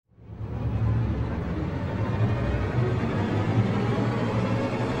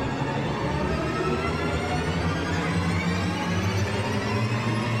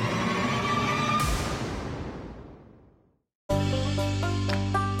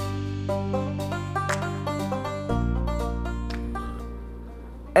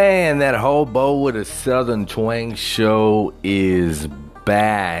And that hobo with a southern twang show is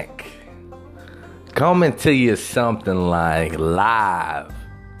back. Coming to you something like live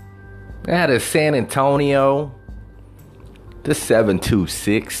out of San Antonio, the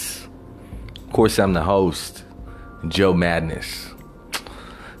 726. Of course, I'm the host, Joe Madness.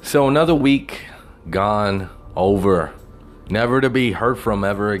 So another week gone over. Never to be heard from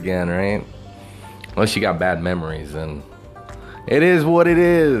ever again, right? Unless you got bad memories, and it is what it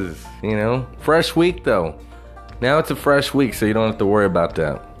is, you know? Fresh week, though. Now it's a fresh week, so you don't have to worry about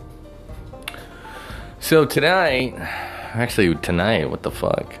that. So tonight, what the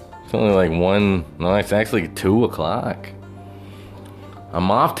fuck? It's only like it's actually 2 o'clock.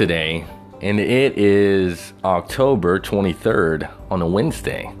 I'm off today, and it is October 23rd on a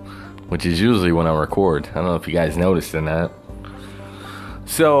Wednesday, which is usually when I record. I don't know if you guys noticed in that.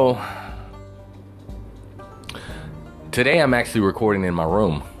 So today I'm actually recording in my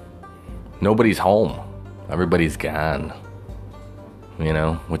room. Nobody's home. Everybody's gone. You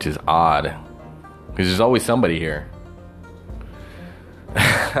know, which is odd. Because there's always somebody here.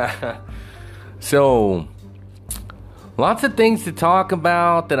 So, lots of things to talk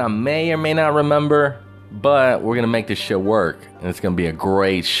about that I may or may not remember. But we're going to make this show work. And it's going to be a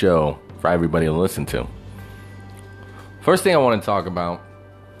great show for everybody to listen to. First thing I want to talk about.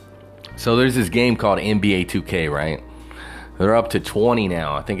 So there's this game called NBA 2K, right? They're up to 20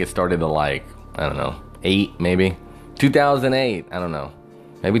 now. I think it started at 8 maybe. 2008, I don't know.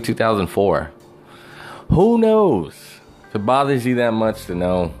 Maybe 2004. Who knows? If it bothers you that much to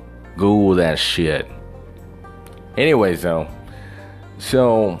know, Google that shit. Anyways, though.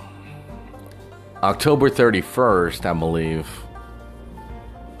 So, October 31st, I believe.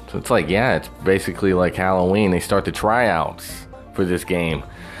 So it's basically like Halloween. They start the tryouts for this game.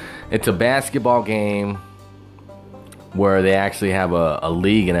 It's a basketball game where they actually have a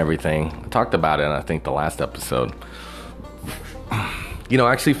league and everything. I talked about it in, I think, the last episode. You know,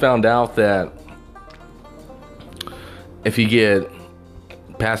 I actually found out that if you get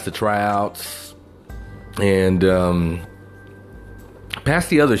past the tryouts and past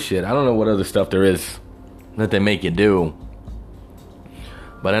the other shit, I don't know what other stuff there is that they make you do.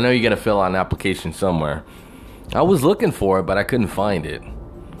 But I know you got to fill out an application somewhere. I was looking for it, but I couldn't find it.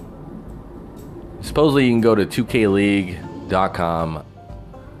 Supposedly you can go to 2kleague.com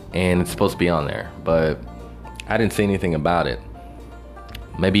and it's supposed to be on there, but I didn't see anything about it.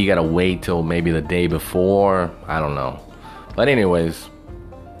 Maybe you gotta wait till maybe the day before. I don't know. But anyways,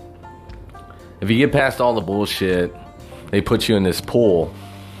 if you get past all the bullshit, they put you in this pool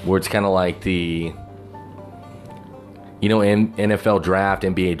where it's kind of like the, you know, NFL draft,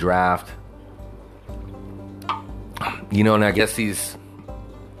 NBA draft. You know, and I guess these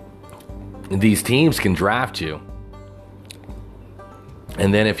teams can draft you.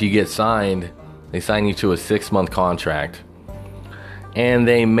 And then if you get signed, they sign you to a 6-month contract. And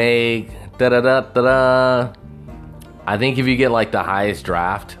they make I think if you get like the highest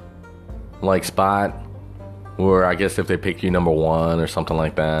draft like spot, or I guess if they pick you number 1 or something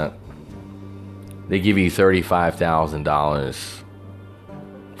like that, they give you $35,000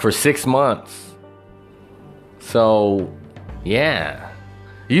 for 6 months. So, yeah.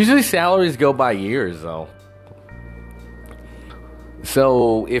 Usually salaries go by years, though.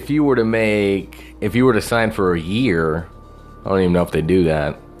 So if you were to sign for a year, I don't even know if they do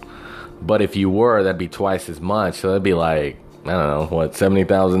that. But if you were, that'd be twice as much. So that'd be like, I don't know,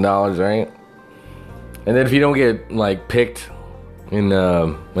 $70,000, right? And then if you don't get like picked in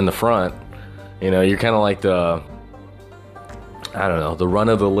the front, you know, you're kind of like the run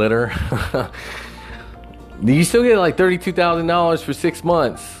of the litter. You still get like $32,000 for 6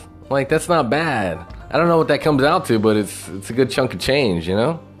 months. Like, that's not bad. I don't know what that comes out to, but it's a good chunk of change, you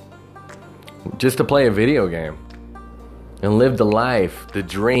know? Just to play a video game. And live the life, the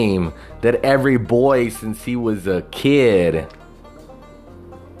dream that every boy since he was a kid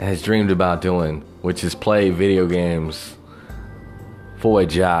has dreamed about doing, which is play video games for a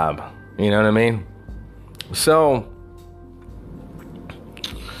job. You know what I mean? So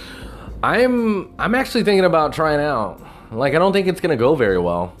I'm actually thinking about trying out. Like, I don't think it's gonna go very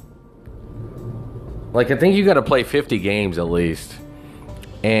well. Like, I think you gotta play 50 games at least.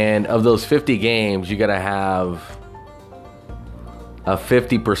 And of those 50 games, you gotta have a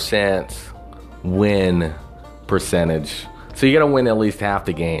 50% win percentage. So you gotta win at least half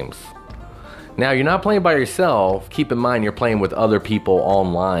the games. Now, you're not playing by yourself. Keep in mind, you're playing with other people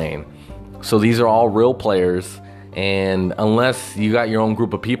online. So these are all real players. And unless you got your own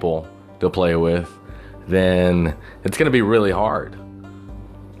group of people to play with, then it's gonna be really hard.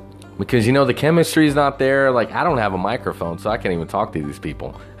 Because, you know, the chemistry's not there. Like, I don't have a microphone, so I can't even talk to these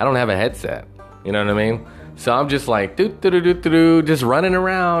people. I don't have a headset. You know what I mean? So I'm just like, just running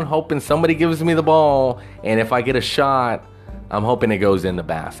around, hoping somebody gives me the ball. And if I get a shot, I'm hoping it goes in the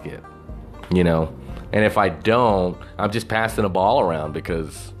basket. You know? And if I don't, I'm just passing the ball around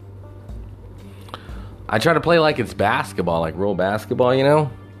because I try to play like it's basketball, like real basketball, you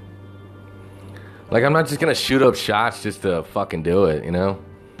know? Like, I'm not just going to shoot up shots just to fucking do it, you know?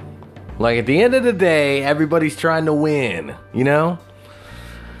 Like, at the end of the day, everybody's trying to win, you know?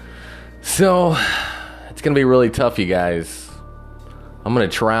 So, it's going to be really tough, you guys. I'm going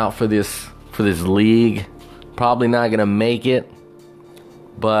to try out for this league. Probably not going to make it.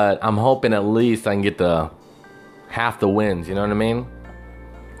 But I'm hoping at least I can get half the wins, you know what I mean?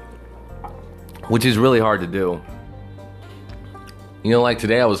 Which is really hard to do. You know, like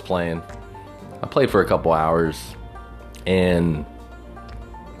today I was playing. I played for a couple hours. And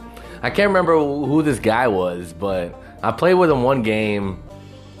I can't remember who this guy was, but I played with him one game,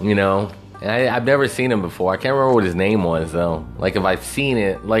 you know. And I've never seen him before. I can't remember what his name was, though. Like, if I've seen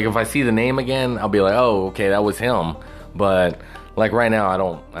it, like, if I see the name again, I'll be like, oh, okay, that was him. But, like, right now, I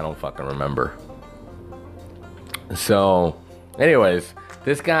don't fucking remember. So, anyways,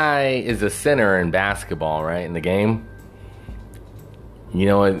 this guy is a center in basketball, right, in the game. You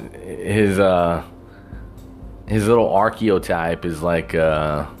know, his little archetype is like,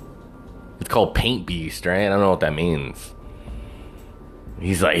 it's called Paint Beast, right? I don't know what that means.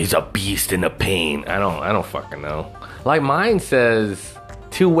 He's a beast in the paint. I don't fucking know. Like, mine says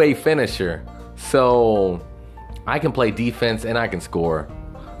two-way finisher. So I can play defense and I can score.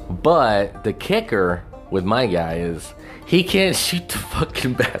 But the kicker with my guy is he can't shoot the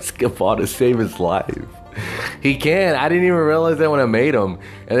fucking basketball to save his life. He can't. I didn't even realize that when I made him.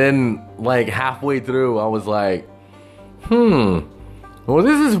 And then, like, halfway through, I was like, well,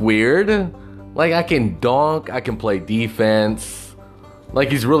 this is weird. Like, I can dunk. I can play defense. Like,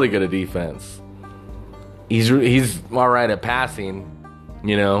 he's really good at defense. He's all right at passing,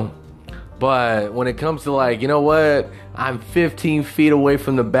 you know. But when it comes to, like, you know what? I'm 15 feet away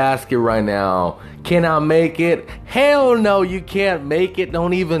from the basket right now. Can I make it? Hell no, you can't make it.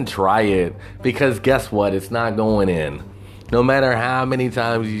 Don't even try it. Because guess what? It's not going in. No matter how many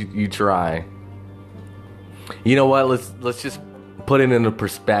times you try. You know what? Let's just put it into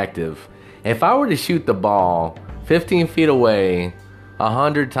perspective. If I were to shoot the ball 15 feet away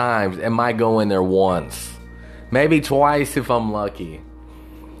 100 times, it might go in there once. Maybe twice if I'm lucky.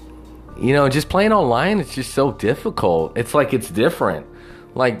 You know, just playing online, it's just so difficult. It's like it's different.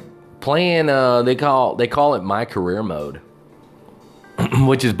 Like playing, they call it my career mode.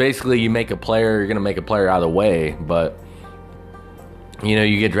 Which is basically you make a player, you're going to make a player out of the way. But, you know,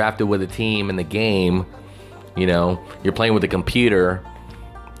 you get drafted with a team in the game. You know, you're playing with a computer.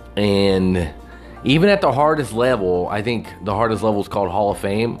 And even at the hardest level, I think the hardest level is called Hall of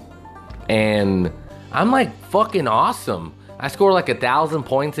Fame. And I'm like fucking awesome. I score like 1,000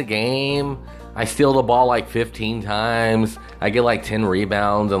 points a game. I steal the ball like 15 times. I get like 10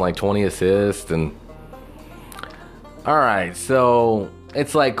 rebounds and like 20 assists. And alright, so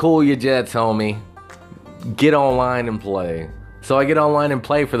it's like, cool your jets, homie. Get online and play. So I get online and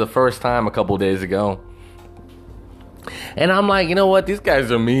play for the first time a couple days ago. And I'm like, you know what? These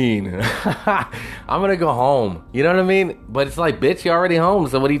guys are mean. I'm gonna go home. You know what I mean? But it's like, bitch, you're already home.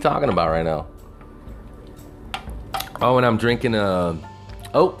 So what are you talking about right now? Oh, and I'm drinking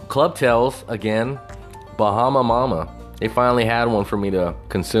Club Tails again. Bahama Mama. They finally had one for me to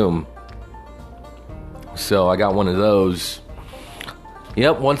consume. So I got one of those.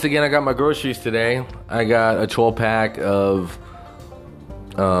 Yep, once again I got my groceries today. I got a 12-pack of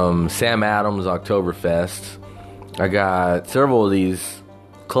Sam Adams Oktoberfest. I got several of these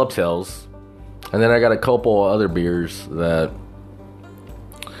Club Tails. And then I got a couple other beers that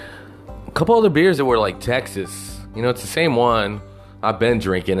were like Texas. You know, it's the same one I've been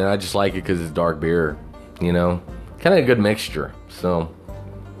drinking, and I just like it because it's dark beer, you know. Kind of a good mixture. So,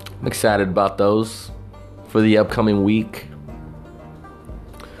 I'm excited about those for the upcoming week.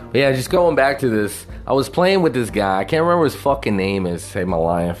 But yeah, just going back to this. I was playing with this guy. I can't remember what his fucking name is to save my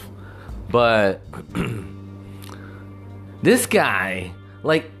life. But this guy,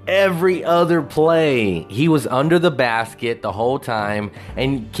 like every other play, he was under the basket the whole time.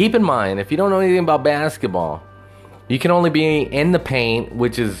 And keep in mind, if you don't know anything about basketball, you can only be in the paint,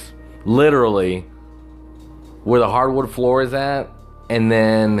 which is literally where the hardwood floor is at, and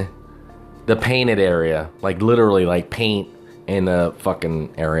then the painted area, like literally like paint in the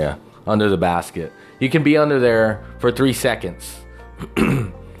fucking area under the basket. You can be under there for 3 seconds.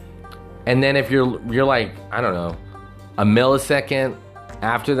 And then if you're like, I don't know, a millisecond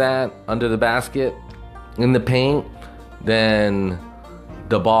after that, under the basket, in the paint, then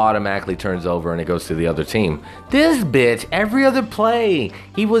the ball automatically turns over and it goes to the other team. This bitch, every other play,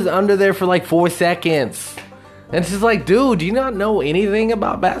 he was under there for like 4 seconds. And it's just like, dude, do you not know anything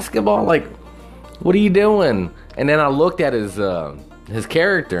about basketball? Like, what are you doing? And then I looked at his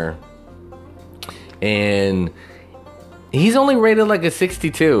character, and he's only rated like a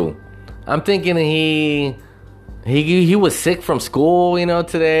 62. I'm thinking he was sick from school,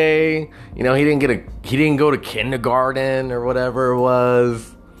 today. He didn't go to kindergarten or whatever it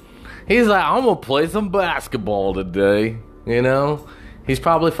was. He's like, I'm gonna play some basketball today, He's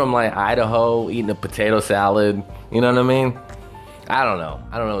probably from like Idaho, eating a potato salad. You know what I mean? I don't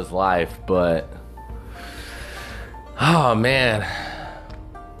know his life, but oh man.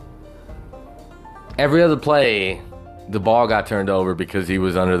 Every other play, the ball got turned over because he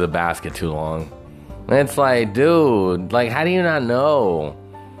was under the basket too long. And it's like, dude, like, how do you not know?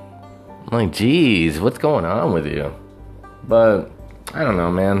 I'm like, geez, what's going on with you? But I don't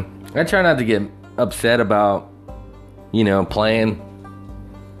know, man. I try not to get upset about, playing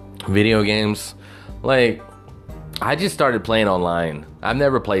video games. Like, I just started playing online. I've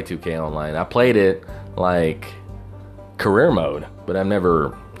never played 2K online. I played it like career mode, but I've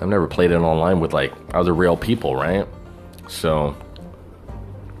never played it online with like other real people, right? So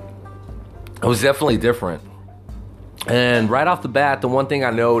it was definitely different. And right off the bat, the one thing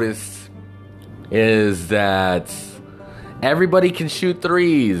I noticed is that everybody can shoot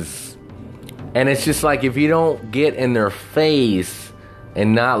threes. And it's just like, if you don't get in their face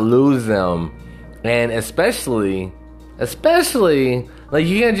and not lose them, and especially, like,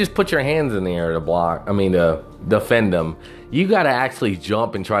 you can't just put your hands in the air to defend them. You got to actually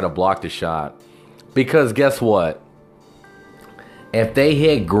jump and try to block the shot. Because guess what? If they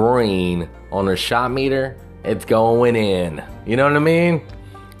hit green on their shot meter, it's going in. You know what I mean?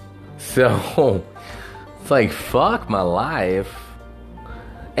 So, it's like, fuck my life.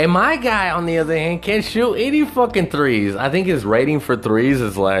 And my guy, on the other hand, can't shoot any fucking threes. I think his rating for threes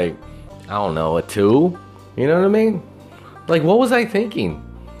is like, I don't know, a 2? You know what I mean? Like, what was I thinking?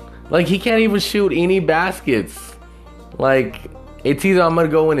 Like, he can't even shoot any baskets. Like, it's either I'm going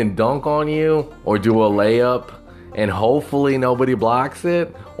to go in and dunk on you or do a layup and hopefully nobody blocks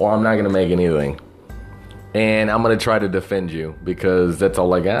it, or I'm not going to make anything. And I'm going to try to defend you because that's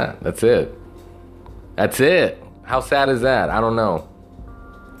all I got. That's it. That's it. How sad is that? I don't know.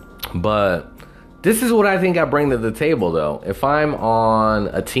 But this is what I think I bring to the table, though. If I'm on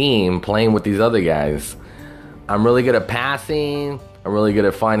a team playing with these other guys, I'm really good at passing. I'm really good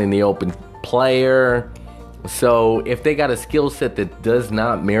at finding the open player. So if they got a skill set that does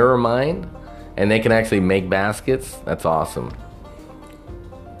not mirror mine and they can actually make baskets, that's awesome.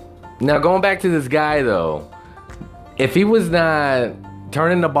 Now, going back to this guy, though, if he was not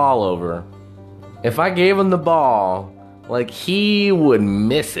turning the ball over, if I gave him the ball, like, he would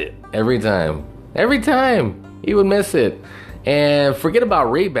miss it every time. Every time he would miss it. And forget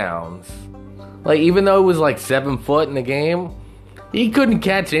about rebounds. Like, even though it was like 7 foot in the game, he couldn't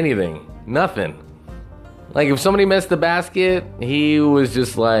catch anything. Nothing. Like, if somebody missed the basket, he was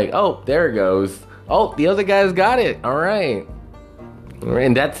just like, oh, there it goes. Oh, the other guy's got it. All right.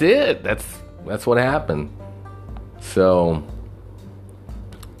 And that's it. That's what happened. So,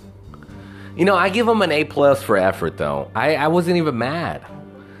 I give him an A+ for effort, though. I wasn't even mad.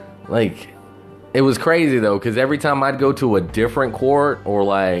 Like, it was crazy, though, because every time I'd go to a different court or,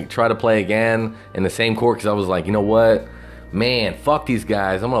 like, try to play again in the same court, because I was like, you know what? Man, fuck these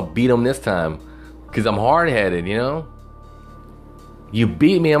guys. I'm going to beat them this time because I'm hard-headed, You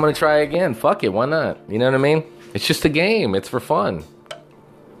beat me, I'm going to try again. Fuck it, why not? You know what I mean? It's just a game. It's for fun.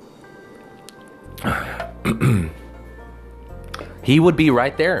 He would be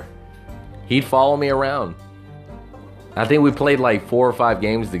right there. He'd follow me around. I think we played like 4 or 5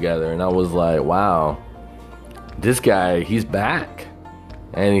 games together, and I was like, wow, this guy, he's back.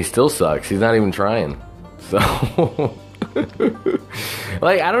 And he still sucks. He's not even trying. So,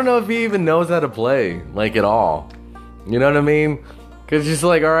 like, I don't know if he even knows how to play, like, at all. You know what I mean? Because just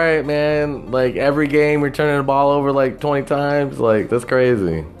like, all right, man, like, every game you're turning the ball over like 20 times. Like, that's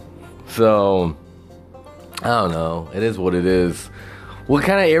crazy. So, I don't know. It is what it is. What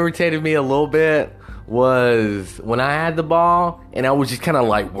kind of irritated me a little bit was when I had the ball and I was just kind of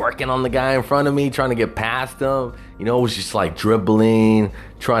like working on the guy in front of me, trying to get past him. It was just like dribbling,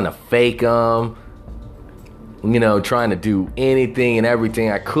 trying to fake him, trying to do anything and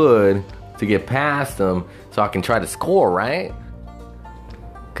everything I could to get past him so I can try to score, right?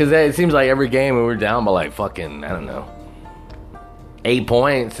 Because it seems like every game we were down by like fucking, I don't know, 8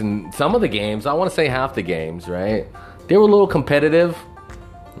 points. And some of the games, I want to say half the games, right? They were a little competitive.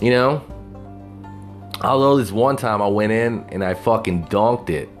 You know? Although this one time I went in and I fucking dunked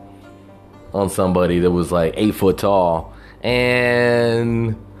it on somebody that was like 8 foot tall.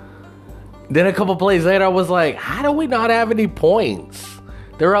 And then a couple plays later, I was like, how do we not have any points?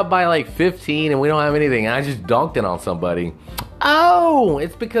 They're up by like 15 and we don't have anything. And I just dunked it on somebody. Oh,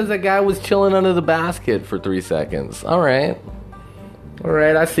 it's because that guy was chilling under the basket for 3 seconds. All right,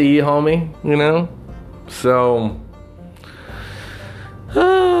 I see you, homie. You know? So,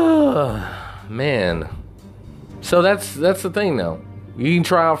 man. So that's the thing, though. You can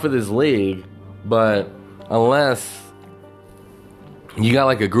try out for this league, but unless you got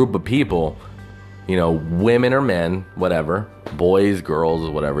like a group of people, you know, women or men, whatever, boys, girls,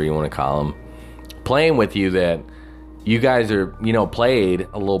 whatever you want to call them, playing with you that you guys are, you know, played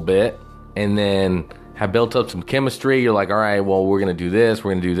a little bit and then have built up some chemistry. You're like, all right, well, we're going to do this,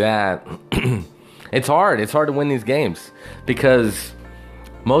 we're going to do that. It's hard to win these games because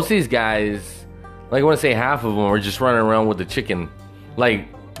most of these guys, like I want to say half of them are just running around with the chicken. Like,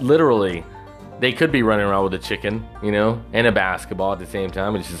 literally, they could be running around with a chicken, you know, and a basketball at the same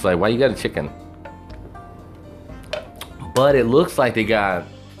time. It's just like, why you got a chicken? But it looks like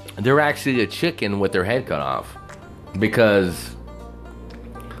they're actually a chicken with their head cut off. Because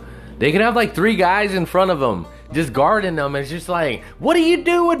they can have like 3 guys in front of them just guarding them. And it's just like, what are you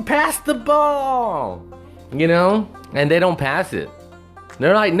doing? Pass the ball. You know? And they don't pass it.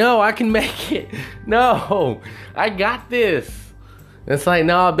 They're like, no, I can make it. No, I got this. It's like,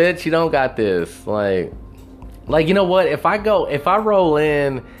 no, bitch, you don't got this. Like, you know what? If I roll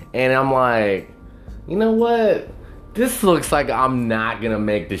in and I'm like, you know what? This looks like I'm not going to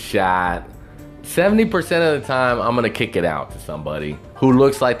make the shot. 70% of the time, I'm going to kick it out to somebody who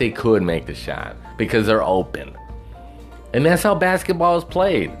looks like they could make the shot because they're open. And that's how basketball is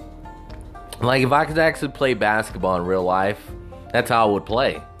played. Like, if I could actually play basketball in real life, that's how I would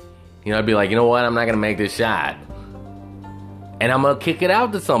play. You know, I'd be like, you know what? I'm not going to make this shot. And I'm going to kick it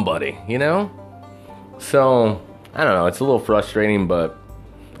out to somebody, you know? So, I don't know. It's a little frustrating, but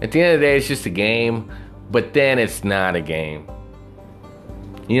at the end of the day, it's just a game. But then it's not a game.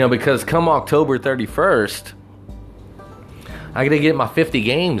 You know, because come October 31st, I gotta get my 50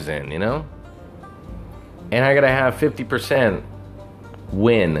 games in, you know? And I gotta have 50%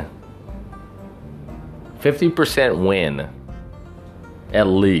 win. 50% win. At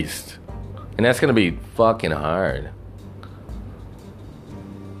least. And that's gonna be fucking hard.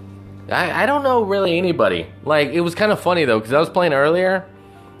 I don't know really anybody. Like, it was kind of funny though, because I was playing earlier,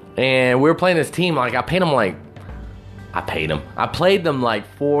 and we were playing this team. Like, I played them like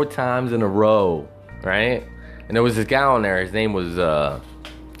 4 times in a row, right? And there was this guy on there. His name was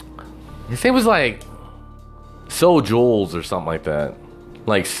like So Jules or something like that.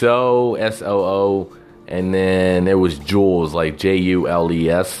 Like So, S-O-O, and then there was Jules, like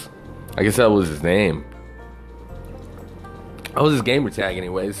J-U-L-E-S. I guess that was his name. That was his gamer tag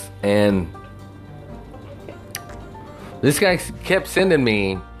anyways. And this guy kept sending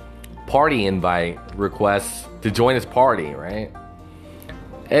me party invite requests to join his party, right?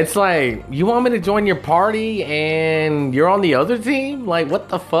 It's like, you want me to join your party and you're on the other team? Like, what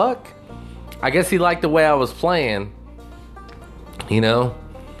the fuck? I guess he liked the way I was playing, you know?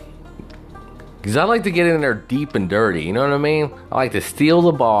 Because I like to get in there deep and dirty, you know what I mean? I like to steal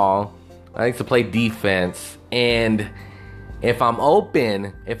the ball. I like to play defense. And if I'm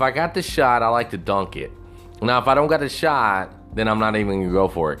open, if I got the shot, I like to dunk it. Now, if I don't got the shot, then I'm not even going to go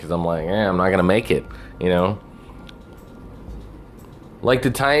for it. Because I'm like, I'm not going to make it, you know? Like,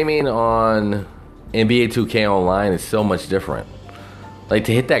 the timing on NBA 2K Online is so much different. Like,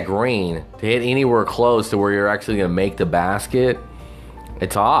 to hit that green, to hit anywhere close to where you're actually going to make the basket,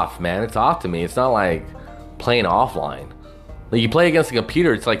 it's off, man. It's off to me. It's not like playing offline. Like, you play against a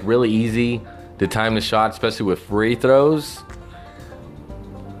computer, it's like really easy to time the shot, especially with free throws.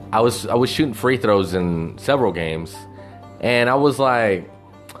 I was shooting free throws in several games, and I was like,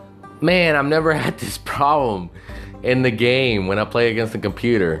 man, I've never had this problem in the game when I play against the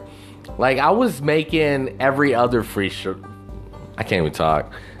computer. Like, I was making every other free shot. I can't even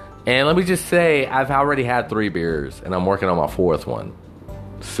talk. And let me just say, I've already had 3 beers, and I'm working on my 4th one.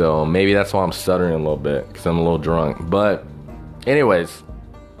 So maybe that's why I'm stuttering a little bit, because I'm a little drunk. But anyways,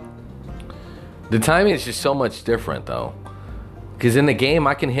 the timing is just so much different, though. Because in the game,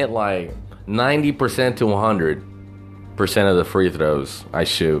 I can hit like 90% to 100% of the free throws I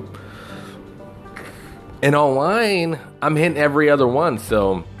shoot. And online, I'm hitting every other one.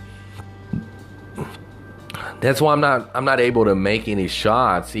 So that's why I'm not able to make any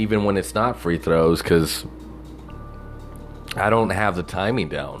shots, even when it's not free throws, because I don't have the timing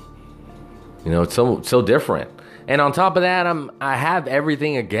down. You know, it's so different. And on top of that, I have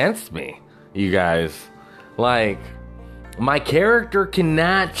everything against me, you guys. Like, my character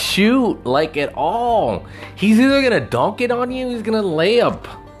cannot shoot, like, at all. He's either gonna dunk it on you, he's gonna layup.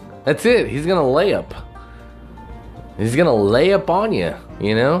 That's it, he's gonna layup. He's gonna layup on you,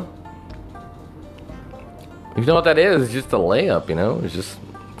 you know? You know what that is? It's just a layup, you know? It's just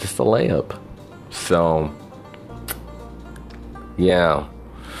a layup. So, yeah.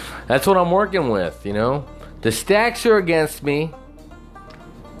 That's what I'm working with, you know? The stacks are against me.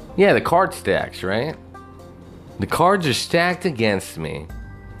 Yeah, the card stacks, right? The cards are stacked against me.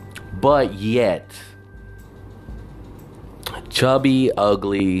 But yet, chubby,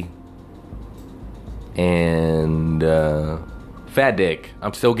 ugly, and fat dick.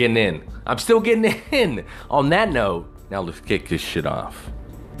 I'm still getting in. I'm still getting in. On that note, now let's kick this shit off.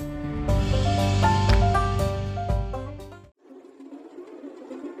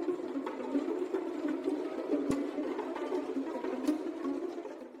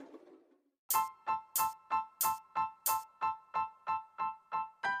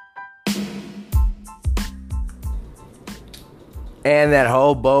 And that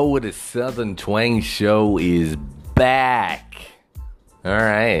hobo with a Southern Twang show is back. All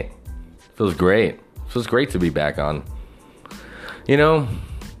right. Feels great. Feels great to be back on. You know,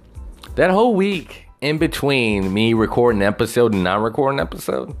 that whole week in between me recording an episode and not recording an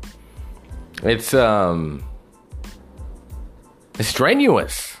episode, it's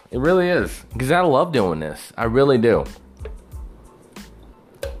strenuous. It really is. Because I love doing this. I really do.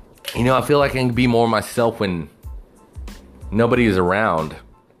 You know, I feel like I can be more myself when nobody is around.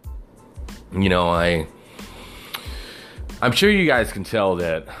 You know, I'm sure you guys can tell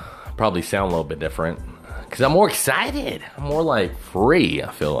that I probably sound a little bit different because I'm more excited. I'm more like free,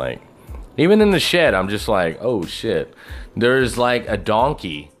 I feel like. Even in the shed, I'm just like, oh shit. There's like a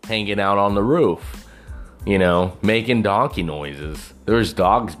donkey hanging out on the roof, you know, making donkey noises. There's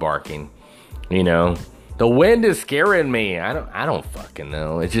dogs barking, you know. The wind is scaring me. I don't fucking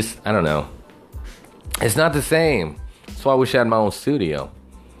know. It's just, I don't know. It's not the same. That's why I wish I had my own studio.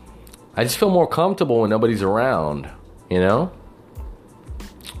 I just feel more comfortable when nobody's around, you know?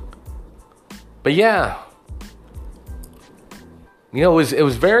 But yeah. You know, it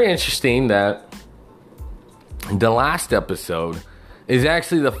was very interesting that the last episode is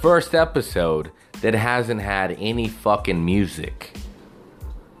actually the first episode that hasn't had any fucking music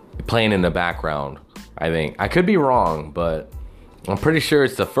playing in the background, I think. I could be wrong, but I'm pretty sure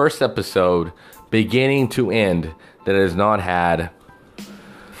it's the first episode beginning to end that has not had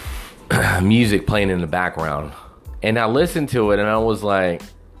music playing in the background. And I listened to it and I was like,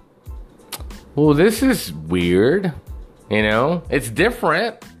 well, this is weird. You know, it's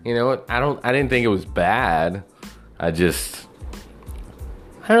different. You know, I didn't think it was bad. I don't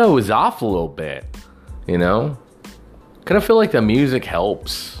know, it was off a little bit. You know, kind of feel like the music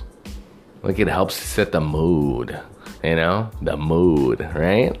helps. Like it helps to set the mood. You know, the mood,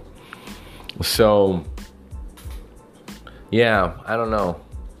 right? So, yeah, I don't know.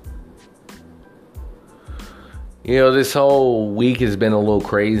 You know, this whole week has been a little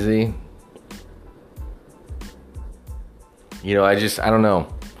crazy. You know, I don't know.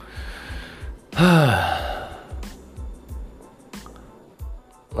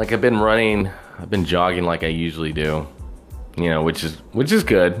 Like I've been jogging like I usually do. You know, which is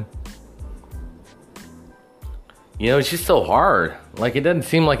good. You know, it's just so hard. Like it doesn't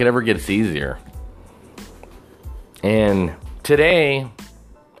seem like it ever gets easier. And today,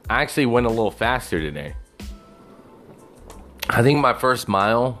 I actually went a little faster today. I think my first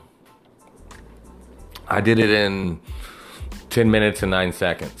mile, I did it in 10 minutes and 9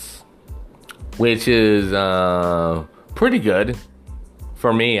 seconds. Which is pretty good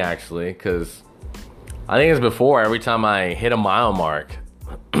for me, actually. Because I think it's before, every time I hit a mile mark,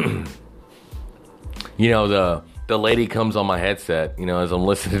 you know, the lady comes on my headset, you know, as I'm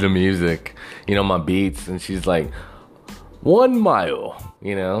listening to music, you know, my beats, and she's like, 1 mile,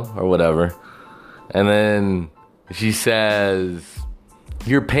 you know, or whatever. And then she says,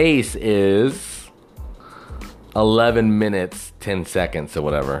 your pace is 11 minutes, 10 seconds or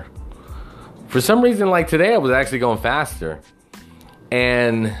whatever. For some reason, like today, I was actually going faster.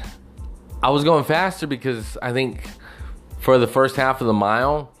 And I was going faster because I think for the first half of the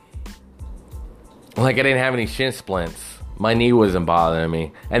mile, like I didn't have any shin splints. My knee wasn't bothering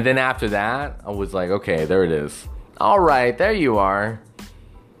me. And then after that, I was like, okay, there it is. All right, there you are.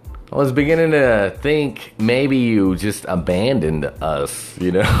 I was beginning to think maybe you just abandoned us,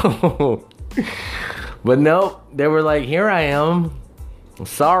 you know? But nope, they were like, here I am.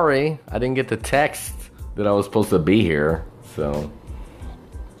 Sorry, I didn't get the text that I was supposed to be here. So,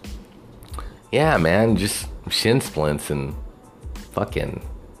 yeah, man, just shin splints and fucking,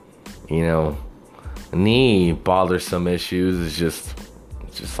 you know, knee bothersome issues. It's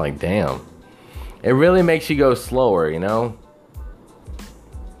just like, damn. It really makes you go slower, you know?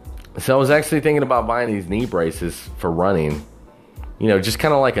 So I was actually thinking about buying these knee braces for running. You know, just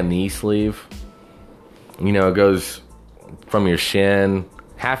kind of like a knee sleeve. You know, it goes from your shin,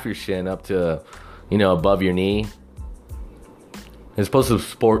 half your shin up to, you know, above your knee. It's supposed to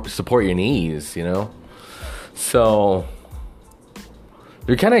support your knees, you know? So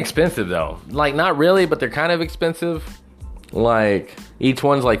they're kind of expensive though. Like, not really, but they're kind of expensive. Like, each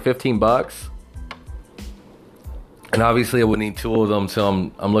one's like $15. And obviously I would need 2 of them,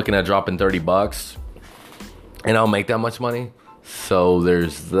 so I'm looking at dropping $30. And I'll make that much money. So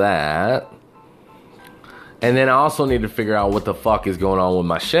there's that. And then I also need to figure out what the fuck is going on with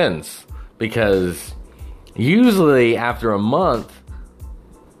my shins. Because usually after a month,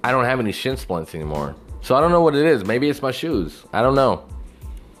 I don't have any shin splints anymore. So I don't know what it is. Maybe it's my shoes. I don't know.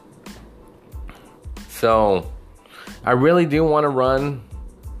 So I really do want to run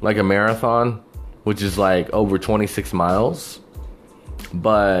like a marathon, which is like over 26 miles.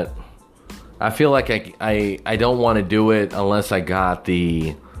 But I feel like I don't want to do it unless I got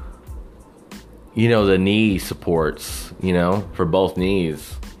the, you know, the knee supports, you know, for both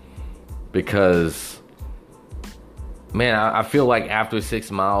knees. Because, man, I feel like after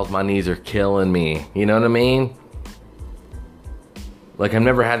 6 miles, my knees are killing me. You know what I mean? Like, I've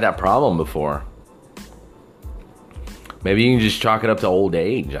never had that problem before. Maybe you can just chalk it up to old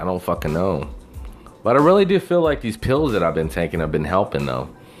age. I don't fucking know. But I really do feel like these pills that I've been taking have been helping, though.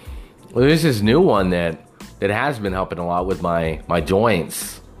 Well, there's this new one that has been helping a lot with my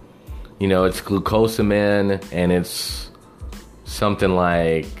joints. You know, it's glucosamine, and it's something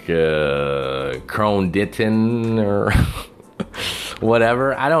like Cronditin or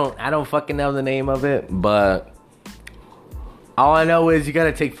whatever. I don't fucking know the name of it, but all I know is you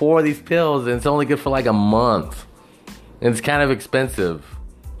gotta take 4 of these pills, and it's only good for like a month. And it's kind of expensive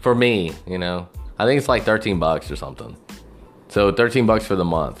for me, you know. I think it's like $13 or something. So $13 for the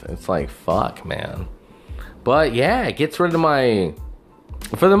month. It's like, fuck, man. But yeah, it gets rid of my,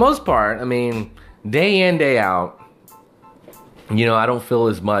 for the most part, I mean, day in, day out, you know, I don't feel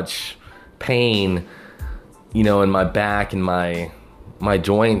as much pain, you know, in my back and my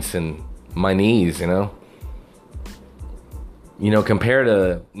joints and my knees, you know. You know, compared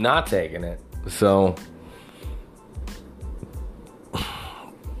to not taking it. So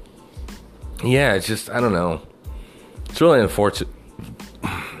yeah, it's just, I don't know. It's really unfortunate.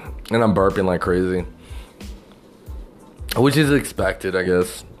 And I'm burping like crazy. Which is expected, I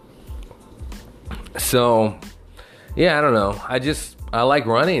guess. So, yeah, I don't know. I like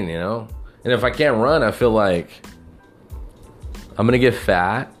running, you know. And if I can't run, I feel like I'm going to get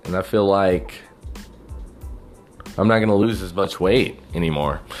fat. And I feel like I'm not going to lose as much weight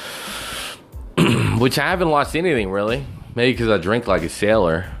anymore. Which I haven't lost anything, really. Maybe because I drink like a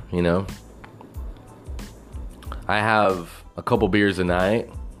sailor, you know. I have a couple beers a night,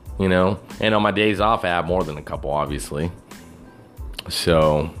 you know, and on my days off, I have more than a couple, obviously.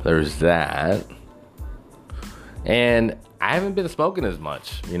 So there's that. And I haven't been smoking as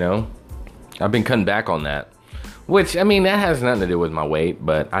much, you know. I've been cutting back on that. Which, I mean, that has nothing to do with my weight,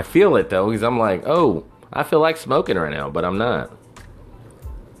 but I feel it, though, because I'm like, oh, I feel like smoking right now, but I'm not.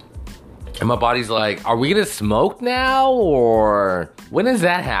 And my body's like, are we going to smoke now, or when is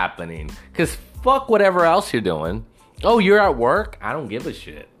that happening? Because fuck whatever else you're doing. Oh, you're at work? I don't give a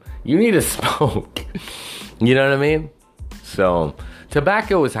shit. You need to smoke. You know what I mean? So,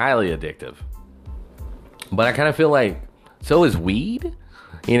 tobacco is highly addictive. But I kind of feel like, so is weed?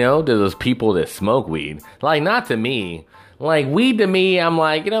 You know, to those people that smoke weed. Like, not to me. Like, weed to me, I'm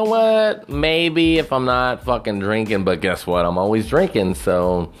like, you know what? Maybe if I'm not fucking drinking, but guess what? I'm always drinking,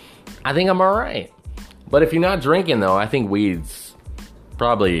 so I think I'm alright. But if you're not drinking, though, I think weed's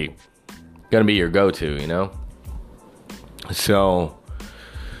probably gonna be your go-to, you know? So,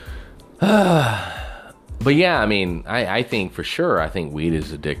 but yeah, I mean, I think for sure, I think weed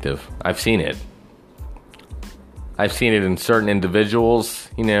is addictive. I've seen it. I've seen it in certain individuals,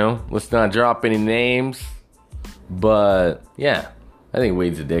 you know? Let's not drop any names. But, yeah, I think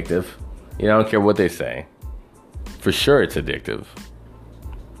weed's addictive. You know, I don't care what they say. For sure it's addictive.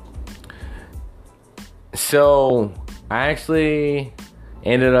 So, I actually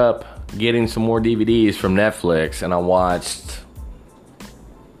ended up getting some more DVDs from Netflix, and I watched...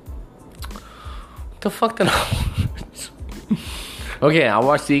 What the fuck did I watch? Okay, I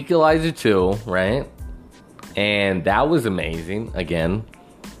watched The Equalizer 2, right? And that was amazing, again.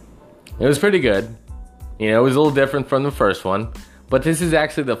 It was pretty good. You know, it was a little different from the first one. But this is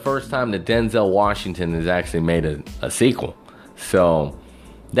actually the first time that Denzel Washington has actually made a sequel. So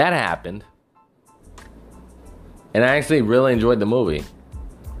that happened. And I actually really enjoyed the movie.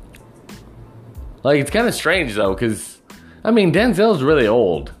 Like, it's kind of strange, though, because, I mean, Denzel's really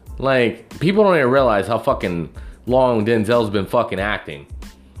old. Like, people don't even realize how fucking long Denzel's been fucking acting.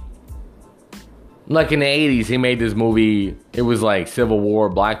 Like, in the 80s, he made this movie. It was, like, Civil War,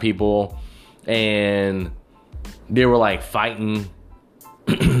 black people. And they were, like, fighting,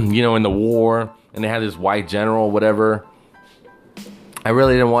 you know, in the war. And they had this white general, whatever. I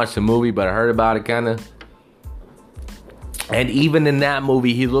really didn't watch the movie, but I heard about it, kind of. And even in that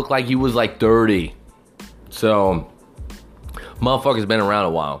movie, he looked like he was like 30. So, motherfucker's been around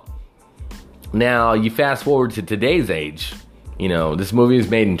a while. Now, you fast forward to today's age. You know, this movie was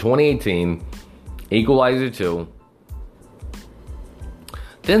made in 2018. Equalizer 2.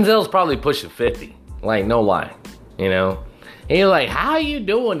 Denzel's probably pushing 50. Like, no lie. You know? And you're like, how are you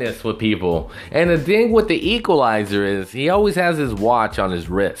doing this with people? And the thing with the Equalizer is, he always has his watch on his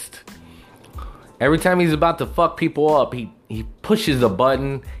wrist. Every time he's about to fuck people up, he pushes the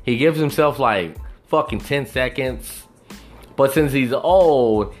button. He gives himself like fucking 10 seconds. But since he's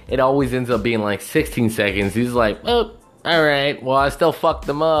old, it always ends up being like 16 seconds. He's like, oh, all right, well, I still fucked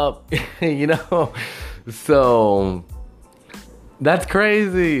them up. You know? So, that's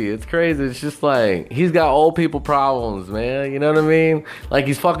crazy. It's crazy. It's just like, he's got old people problems, man. You know what I mean? Like,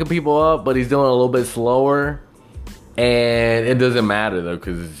 he's fucking people up, but he's doing it a little bit slower. And it doesn't matter, though,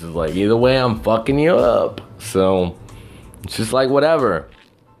 because it's just like, either way, I'm fucking you up. So, it's just like, whatever.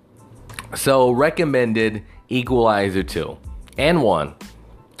 So, recommended Equalizer 2 and 1.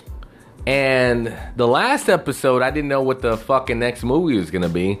 And the last episode, I didn't know what the fucking next movie was going to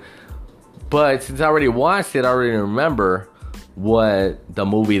be. But since I already watched it, I already remember what the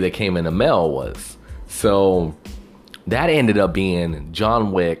movie that came in the mail was. So, that ended up being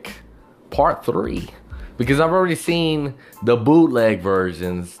John Wick Part 3. Because I've already seen the bootleg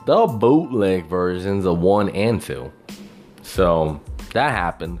versions of 1 and 2. So, that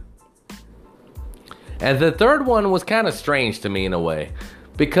happened. And the third one was kind of strange to me in a way.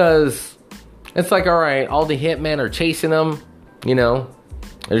 Because it's like, alright, all the hitmen are chasing him. You know,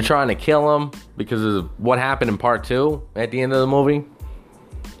 they're trying to kill him because of what happened in part 2 at the end of the movie.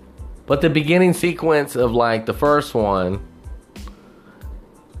 But the beginning sequence of like the first one,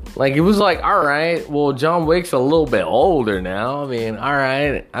 like, it was like, alright, well, John Wick's a little bit older now. I mean,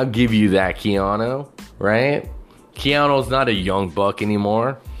 alright, I'll give you that, Keanu, right? Keanu's not a young buck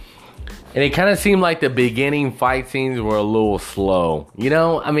anymore. And it kind of seemed like the beginning fight scenes were a little slow. You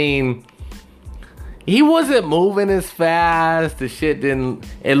know, I mean, he wasn't moving as fast. The shit didn't,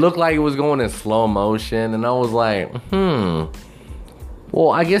 it looked like it was going in slow motion. And I was like,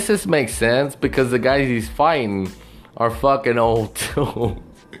 well, I guess this makes sense because the guys he's fighting are fucking old too.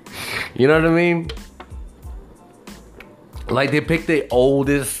 You know what I mean? Like, they picked the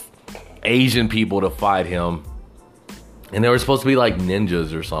oldest Asian people to fight him. And they were supposed to be like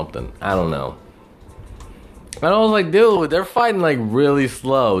ninjas or something. I don't know. And I was like, dude, they're fighting like really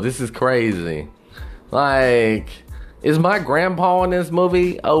slow. This is crazy. Like, is my grandpa in this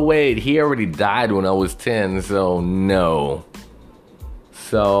movie? Oh, wait, he already died when I was 10, so no.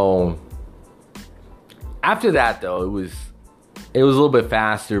 So, after that, though, it was a little bit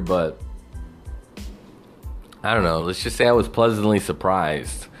faster, but I don't know. Let's just say I was pleasantly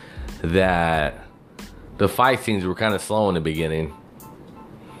surprised that the fight scenes were kind of slow in the beginning.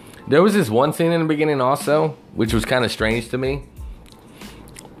 There was this one scene in the beginning also, which was kind of strange to me.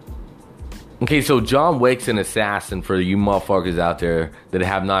 Okay, so John Wick's an assassin for you motherfuckers out there that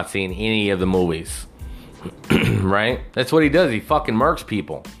have not seen any of the movies. Right? That's what he does. He fucking murks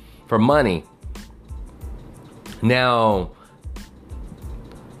people for money. Now,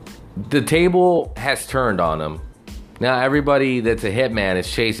 the table has turned on him. Now everybody that's a hitman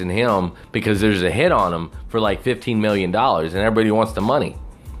is chasing him because there's a hit on him for like $15 million and everybody wants the money.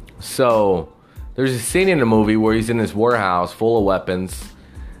 So there's a scene in the movie where he's in this warehouse full of weapons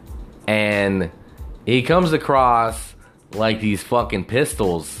and he comes across like these fucking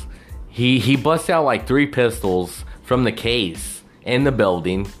pistols. He busts out like 3 pistols from the case in the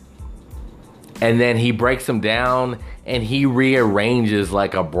building. And then he breaks them down and he rearranges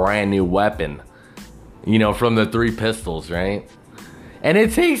like a brand new weapon. You know, from the 3 pistols, right? And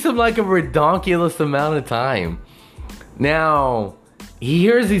it takes him like a redonkulous amount of time. Now, he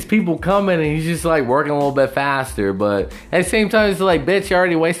hears these people coming and he's just like working a little bit faster. But at the same time, it's like, bitch, you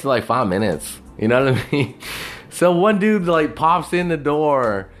already wasted like 5 minutes. You know what I mean? So one dude like pops in the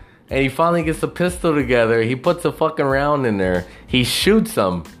door and he finally gets the pistol together. He puts a fucking round in there. He shoots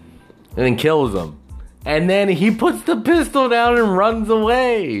him and then kills him. And then he puts the pistol down and runs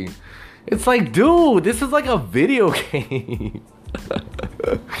away. It's like, dude, this is like a video game.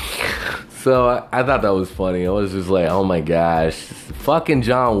 So I thought that was funny. I was just like, oh my gosh. Fucking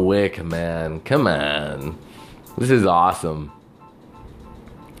John Wick, man. Come on. This is awesome.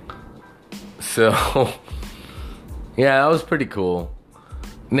 So, yeah, that was pretty cool.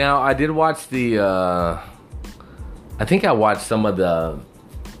 Now, I did watch the, I think I watched some of the,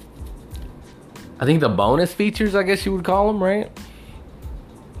 I think the bonus features, I guess you would call them, right?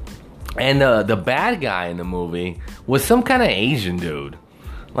 And the bad guy in the movie was some kind of Asian dude.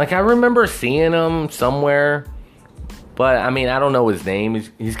 Like, I remember seeing him somewhere, but I mean, I don't know his name.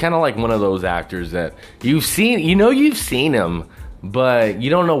 He's kind of like one of those actors that you've seen, you've seen him, but you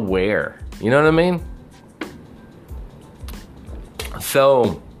don't know where. You know what I mean?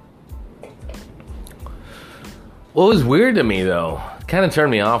 So, what was weird to me, though, kind of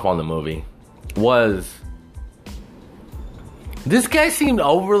turned me off on the movie, was this guy seemed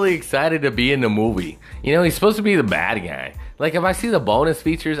overly excited to be in the movie. You know, he's supposed to be the bad guy. Like, if I see the bonus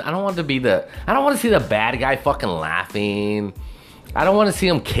features, I don't want to see the bad guy fucking laughing. I don't want to see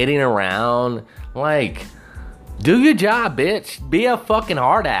him kidding around. Like, do your job, bitch. Be a fucking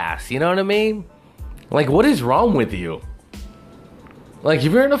hard ass. You know what I mean? Like, what is wrong with you? Like,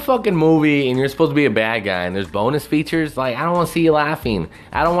 if you're in a fucking movie and you're supposed to be a bad guy and there's bonus features, like, I don't want to see you laughing.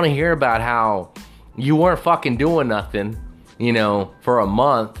 I don't want to hear about how you weren't fucking doing nothing, you know, for a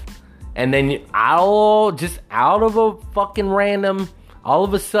month. And then just out of a fucking random, all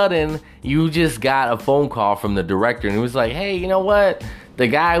of a sudden, you just got a phone call from the director and he was like, hey, you know what? The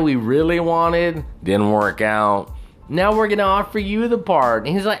guy we really wanted didn't work out. Now we're going to offer you the part.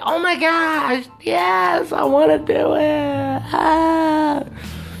 And he's like, oh my gosh, yes, I want to do it. Ah.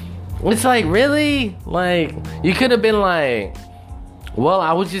 It's like, really? Like, you could have been like, well,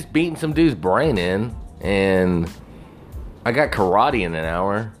 I was just beating some dude's brain in and I got karate in an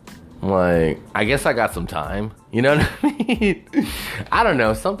hour. Like, I guess I got some time. You know what I mean? I don't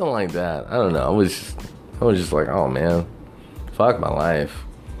know, something like that. I don't know. I was just like, oh man, fuck my life.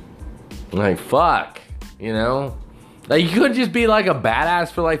 Like, fuck, you know? Like, you could just be like a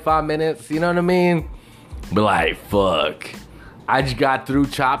badass for like 5 minutes, you know what I mean? Be like, fuck, I just got through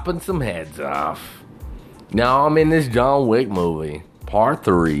chopping some heads off. Now I'm in this John Wick movie, part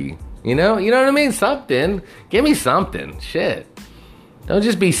 3. You know what I mean? Something. Give me something. Shit. Don't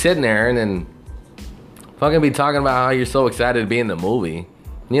just be sitting there and then fucking be talking about how you're so excited to be in the movie.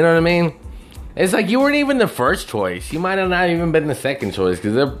 You know what I mean? It's like you weren't even the first choice. You might have not even been the second choice.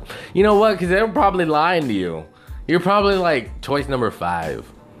 Because they're, you know what? Because they're probably lying to you. You're probably like choice number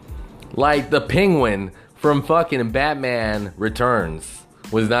 5. Like the Penguin from fucking Batman Returns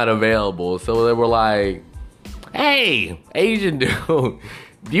was not available. So they were like, hey, Asian dude, do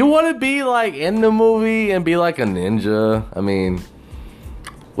you want to be like in the movie and be like a ninja? I mean,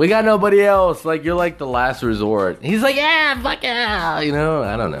 we got nobody else. Like, you're like the last resort. He's like, yeah, fuck yeah. You know,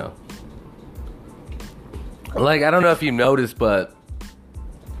 I don't know. Like, I don't know if you noticed, but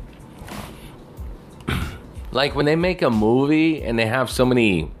like when they make a movie and they have so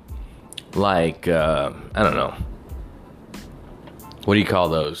many, like, I don't know. What do you call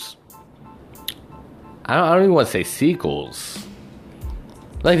those? I don't even want to say sequels.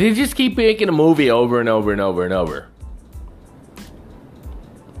 Like, they just keep making a movie over and over and over and over.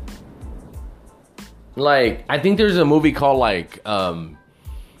 Like, I think there's a movie called, like,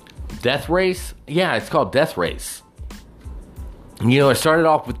 Death Race. Yeah, it's called Death Race. You know, it started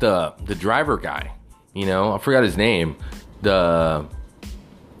off with the driver guy. You know, I forgot his name. The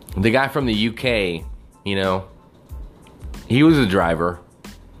guy from the UK, you know. He was a driver.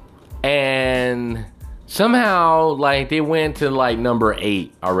 And somehow, like, they went to, like, number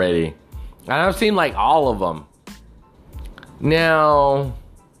 8 already. And I've seen, like, all of them. Now,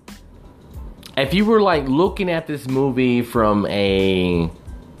 if you were, like, looking at this movie from a,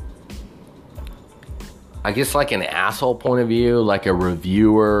 I guess, like, an asshole point of view, like a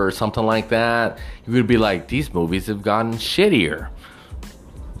reviewer or something like that, you would be like, these movies have gotten shittier.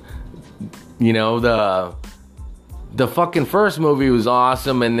 You know, the fucking first movie was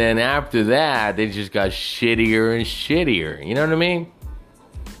awesome, and then after that, they just got shittier and shittier. You know what I mean?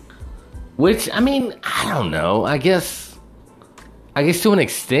 Which, I mean, I don't know. I guess to an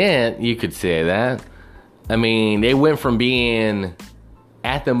extent, you could say that. I mean, they went from being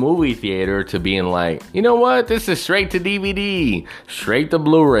at the movie theater to being like, you know what? This is straight to DVD, straight to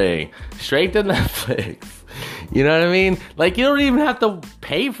Blu-ray, straight to Netflix. You know what I mean? Like, you don't even have to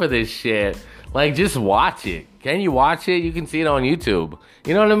pay for this shit. Like, just watch it. Can you watch it? You can see it on YouTube.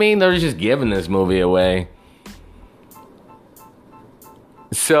 You know what I mean? They're just giving this movie away.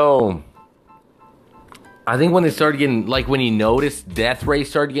 So, I think when they started getting, like, when you noticed Death Race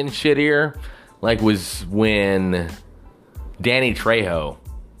started getting shittier, like, was when Danny Trejo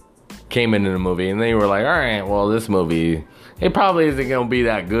came into the movie, and they were like, all right, well, this movie, it probably isn't going to be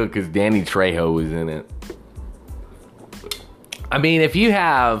that good because Danny Trejo was in it. I mean, if you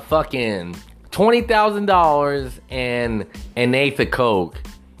have fucking $20,000 and an eighth of Coke,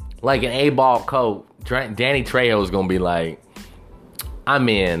 like an 8-ball Coke, Danny Trejo is going to be like, I'm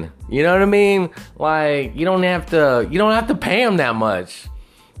in. You know what I mean? Like, you don't have to pay him that much.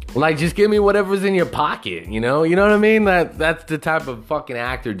 Like, just give me whatever's in your pocket, you know? You know what I mean? That's the type of fucking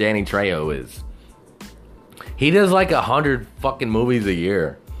actor Danny Trejo is. He does like 100 fucking movies a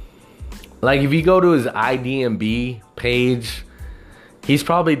year. Like, if you go to his IMDb page, he's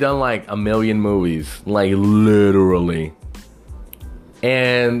probably done like 1 million movies. Like, literally.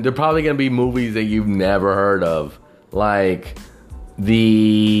 And they're probably going to be movies that you've never heard of. Like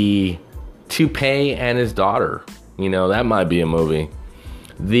the Toupee and His Daughter. You know, that might be a movie.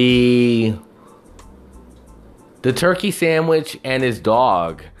 The Turkey Sandwich and His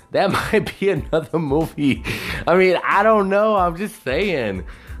Dog. That might be another movie. I mean, I don't know. I'm just saying.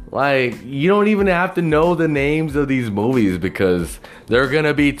 Like, you don't even have to know the names of these movies because they're going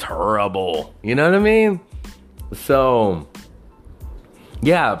to be terrible. You know what I mean? So,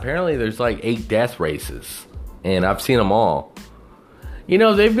 yeah, apparently there's like 8 death races. And I've seen them all. You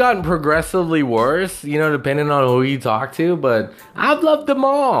know, they've gotten progressively worse, you know, depending on who you talk to. But I've loved them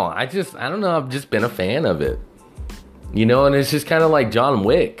all. I don't know. I've just been a fan of it. You know, and it's just kind of like John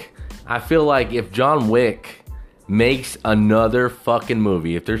Wick. I feel like if John Wick makes another fucking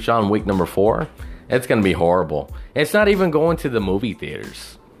movie, if there's John Wick number 4, it's going to be horrible. It's not even going to the movie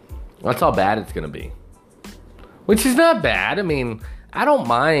theaters. That's how bad it's going to be. Which is not bad. I mean, I don't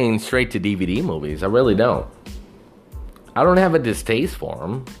mind straight to DVD movies. I really don't. I don't have a distaste for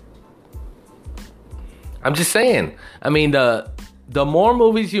them. I'm just saying. I mean, the more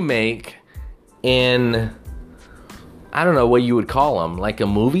movies you make in, I don't know what you would call them, like a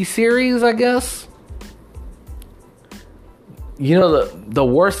movie series, I guess. You know, the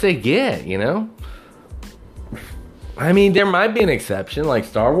worse they get, you know? I mean, there might be an exception, like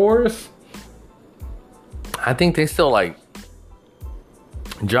Star Wars. I think they still, like,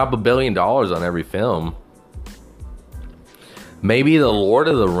 drop $1 billion on every film. Maybe the Lord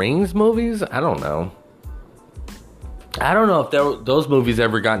of the Rings movies? I don't know. I don't know if those movies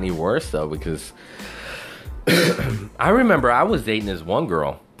ever got any worse, though, because I remember I was dating this one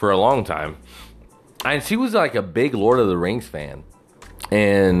girl for a long time. And she was like a big Lord of the Rings fan.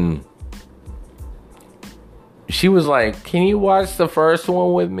 And she was like, can you watch the first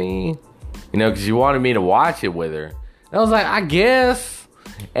one with me? You know, because she wanted me to watch it with her. And I was like, I guess.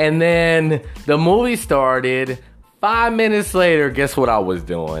 And then the movie started. 5 minutes later, guess what I was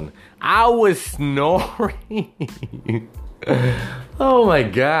doing? I was snoring. Oh my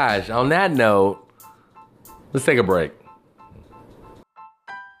gosh. On that note, let's take a break.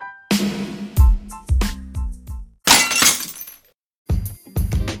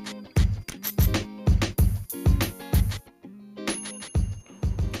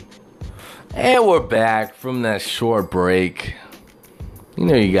 And we're back from that short break. You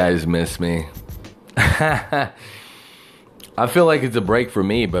know you guys miss me. I feel like it's a break for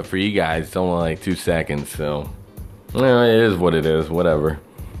me, but for you guys, it's only like 2 seconds. So, you know, it is what it is. Whatever.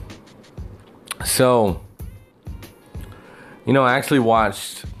 So, you know, I actually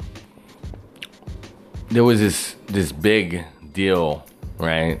watched. There was this big deal,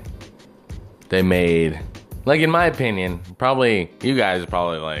 right? They made, like, in my opinion, probably you guys are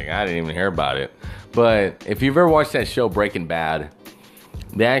probably like, I didn't even hear about it. But if you've ever watched that show Breaking Bad,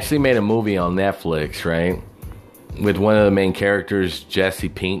 they actually made a movie on Netflix, right? With one of the main characters, Jesse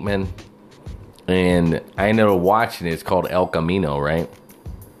Pinkman. And I ended up watching it. It's called El Camino, right?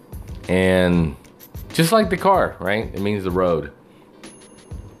 And just like the car, right? It means the road.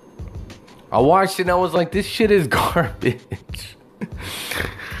 I watched it and I was like, this shit is garbage.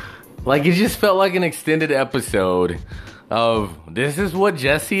 Like, it just felt like an extended episode of this is what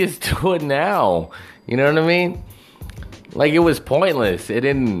Jesse is doing now. You know what I mean? Like, it was pointless. It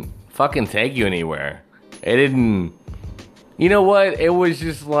didn't fucking take you anywhere. It didn't. You know what? It was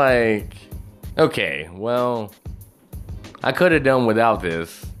just like, okay, well, I could have done without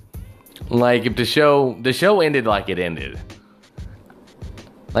this. Like, if the show ended like it ended.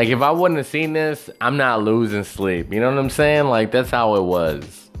 Like, if I wouldn't have seen this, I'm not losing sleep. You know what I'm saying? Like, that's how it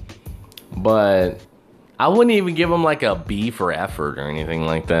was. But I wouldn't even give them like a B for effort or anything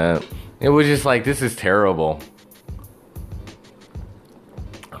like that. It was just like, this is terrible.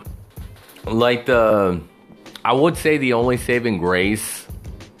 Like, I would say the only saving grace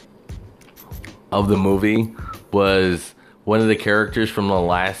of the movie was one of the characters from the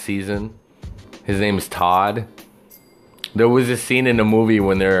last season. His name is Todd. There was a scene in the movie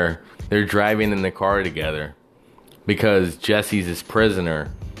when they're driving in the car together because Jesse's his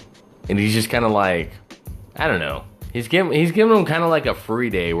prisoner, and he's just kind of like, I don't know. He's giving him kind of like a free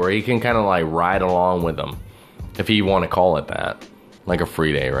day where he can kind of like ride along with him, if you want to call it that, like a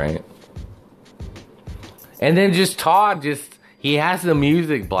free day, right? And then just Todd, he has the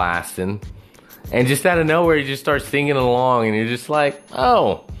music blasting, and just out of nowhere he just starts singing along, and you're just like,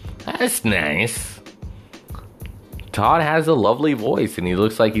 oh, that's nice. Todd has a lovely voice, and he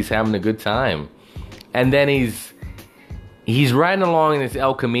looks like he's having a good time. And then he's riding along in this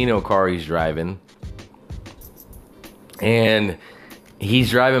El Camino car he's driving. And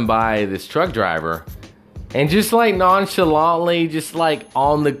he's driving by this truck driver. And just like nonchalantly, just like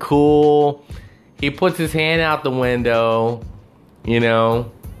on the cool, he puts his hand out the window, you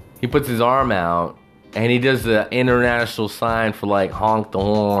know. He puts his arm out. And he does the international sign for like honk the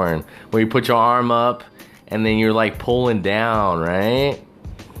horn. Where you put your arm up. And then you're like pulling down, right?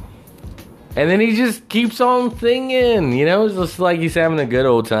 And then he just keeps on singing, you know? It's just like he's having a good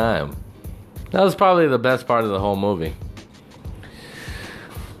old time. That was probably the best part of the whole movie.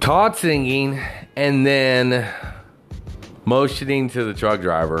 Todd singing and then motioning to the truck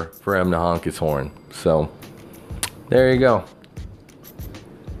driver for him to honk his horn. So, there you go.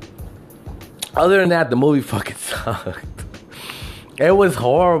 Other than that, the movie fucking sucked. It was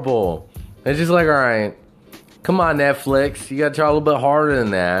horrible. It's just like, alright. Come on, Netflix. You gotta try a little bit harder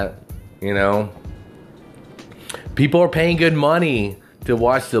than that, you know? People are paying good money to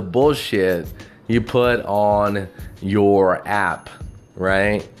watch the bullshit you put on your app,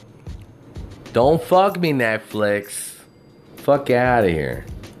 right? Don't fuck me, Netflix. Fuck out of here.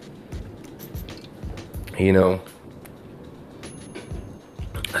 You know?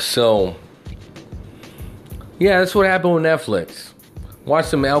 So, yeah, that's what happened with Netflix. Watched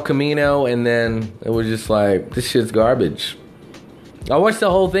some El Camino, and then it was just like, this shit's garbage. I watched the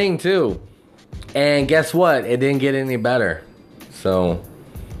whole thing, too. And guess what? It didn't get any better. So,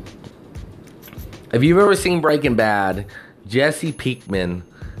 if you've ever seen Breaking Bad, Jesse Pinkman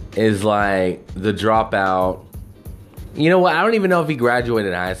is like the dropout. You know what? I don't even know if he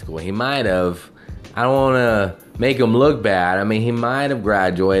graduated high school. He might have. I don't want to make him look bad. I mean, he might have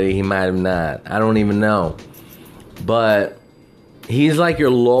graduated. He might have not. I don't even know. But he's like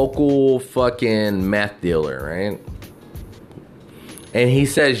your local fucking meth dealer, right? And he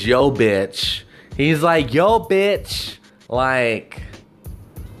says, yo, bitch. He's like, yo, bitch. Like,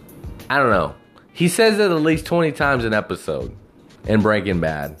 I don't know. He says it at least 20 times an episode in Breaking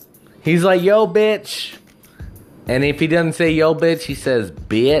Bad. He's like, yo, bitch. And if he doesn't say yo, bitch, he says,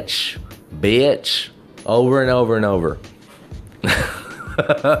 bitch, bitch, over and over and over.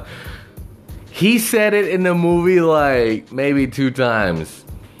 He said it in the movie like maybe 2 times.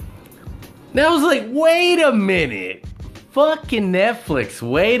 And I was like, wait a minute. Fucking Netflix,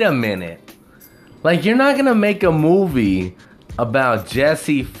 wait a minute. Like, you're not gonna make a movie about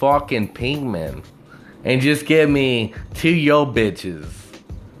Jesse fucking Pinkman and just give me 2 yo bitches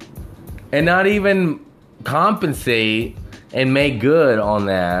and not even compensate and make good on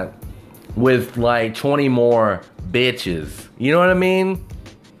that with like 20 more bitches. You know what I mean?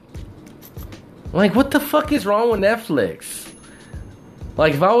 Like, what the fuck is wrong with Netflix?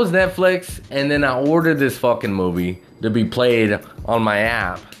 Like, if I was Netflix and then I ordered this fucking movie to be played on my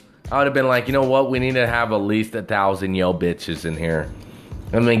app, I would have been like, you know what? We need to have at least 1,000 yo bitches in here.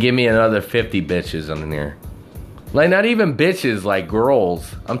 And then give me another 50 bitches in here. Like, not even bitches, like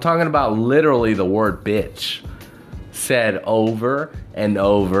girls. I'm talking about literally the word bitch said over and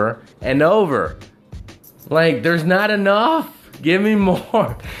over and over. Like, there's not enough. Give me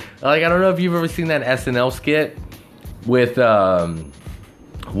more. Like, I don't know if you've ever seen that SNL skit with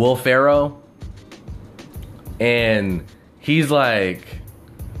Will Ferrell. And he's like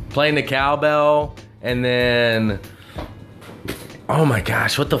playing the cowbell. And then, oh my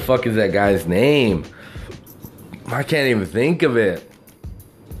gosh, what the fuck is that guy's name? I can't even think of it.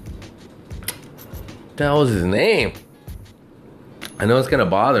 What the hell was his name? I know it's gonna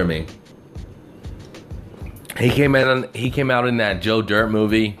bother me. He came out in that Joe Dirt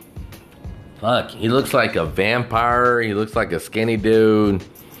movie. Fuck, he looks like a vampire. He looks like a skinny dude,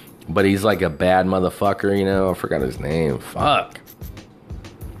 but he's like a bad motherfucker, you know? I forgot his name. Fuck.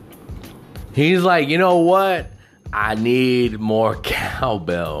 He's like, you know what? I need more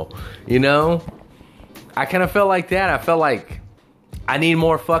cowbell, you know? I kind of felt like that. I felt like I need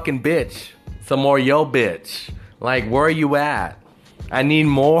more fucking bitch. Some more yo bitch. Like, where are you at? I need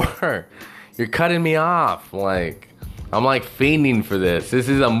more. You're cutting me off. Like, I'm like fiending for this. This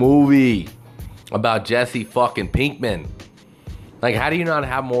is a movie. about Jesse fucking Pinkman. Like, how do you not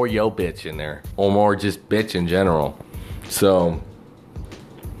have more yo bitch in there? Or more just bitch in general? So,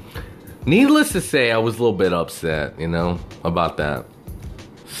 needless to say, I was a little bit upset, about that.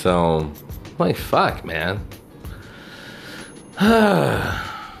 So, like, fuck, man.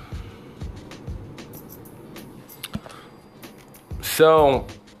 So,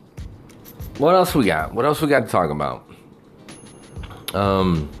 what else we got? What else we got to talk about?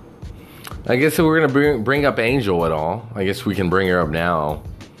 I guess if we're gonna bring up Angel at all, I guess we can bring her up now.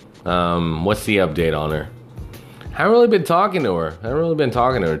 What's the update on her? Haven't really been talking to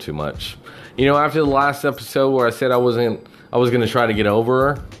her too much. After the last episode where I said I was gonna try to get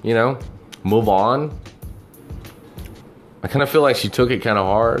over her, move on. I kind of feel like she took it kind of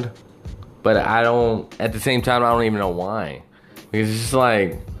hard, but at the same time, I don't even know why. Because it's just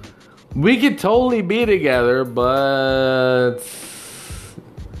like, we could totally be together, but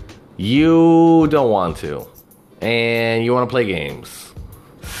you don't want to. And you want to play games.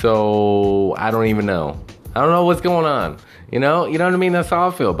 So, I don't even know. I don't know what's going on. You know what I mean? That's how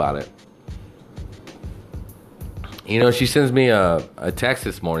I feel about it. She sends me a text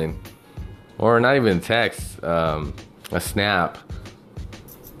this morning. Or not even a text, a snap.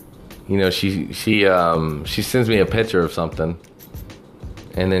 She sends me a picture of something.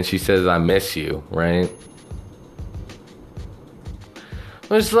 And then she says, I miss you, right?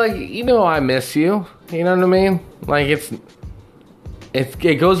 It's like, I miss you. You know what I mean? Like,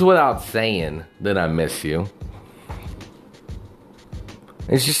 it goes without saying that I miss you.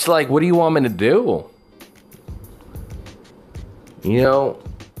 It's just like, what do you want me to do? You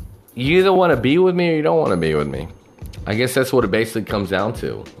either want to be with me or you don't want to be with me. I guess that's what it basically comes down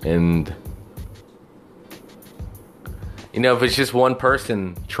to. And if it's just one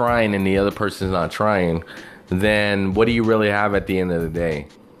person trying and the other person's not trying, then what do you really have at the end of the day?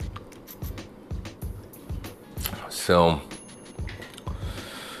 So,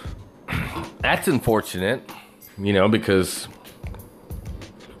 that's unfortunate, because,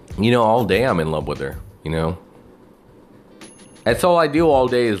 all day I'm in love with her, That's all I do all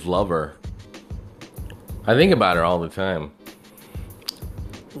day is love her. I think about her all the time.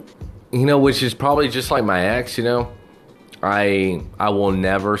 Which is probably just like my ex, I will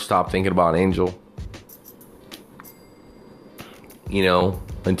never stop thinking about Angel.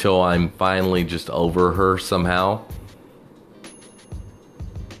 Until I'm finally just over her somehow.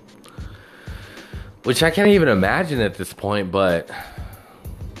 Which I can't even imagine at this point, but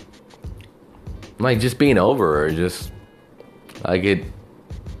like just being over her, just like it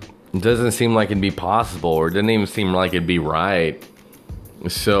doesn't seem like it'd be possible, or it doesn't even seem like it'd be right.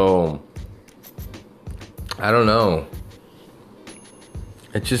 So I don't know.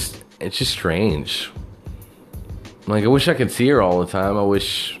 It's just strange. Like, I wish I could see her all the time. I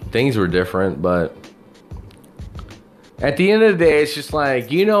wish things were different, but at the end of the day, it's just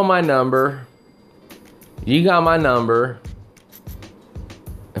like, my number. You got my number.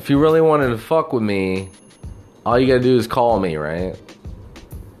 If you really wanted to fuck with me, all you gotta do is call me, right?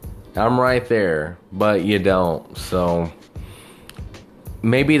 I'm right there, but you don't. So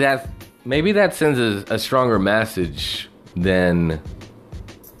maybe that sends a stronger message than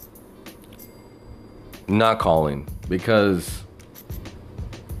not calling. Because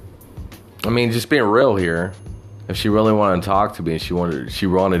just being real here, if she really wanted to talk to me, she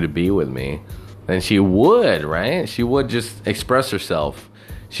wanted to be with me, then she would, right? She would just express herself.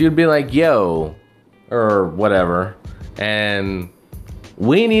 She would be like, yo, or whatever, and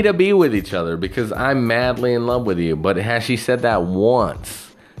we need to be with each other because I'm madly in love with you. But has she said that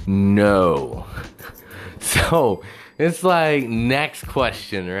once? No. So it's like, next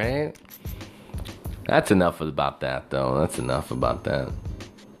question, right? That's enough about that, though. That's enough about that.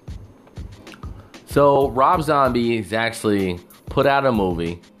 So Rob Zombie has actually put out a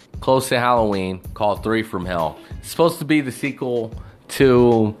movie close to Halloween called 3 from Hell. It's supposed to be the sequel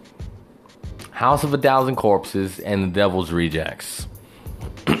to House of a Thousand Corpses and The Devil's Rejects.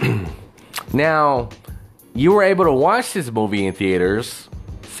 Now, you were able to watch this movie in theaters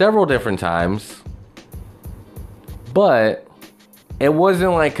several different times, but it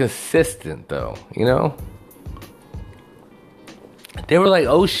wasn't like consistent though, They were like,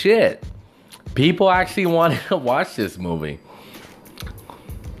 oh shit, people actually wanted to watch this movie.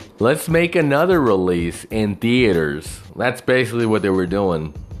 Let's make another release in theaters. That's basically what they were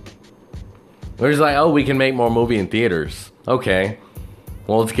doing. They're just like, oh, we can make more movie in theaters. Okay.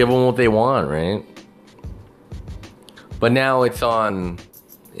 Well, let's give them what they want, right? But now it's on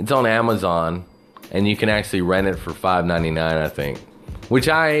Amazon, and you can actually rent it for $5.99, I think. Which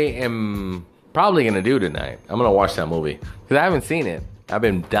I am probably going to do tonight. I'm going to watch that movie. Because I haven't seen it. I've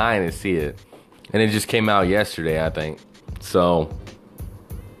been dying to see it. And it just came out yesterday, I think. So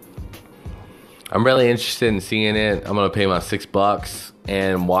I'm really interested in seeing it. I'm gonna pay my $6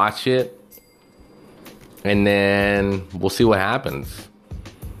 and watch it, and then we'll see what happens.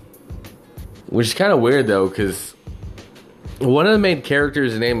 Which is kind of weird though, because one of the main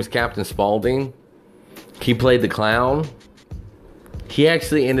characters, his name is Captain Spaulding. He played the clown. He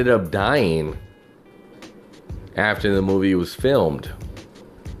actually ended up dying after the movie was filmed.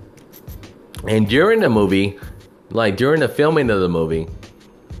 And during the movie, like during the filming of the movie,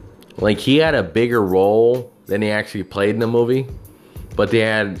 like he had a bigger role than he actually played in the movie. But they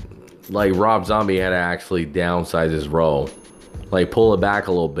had, like Rob Zombie had to actually downsize his role. Like pull it back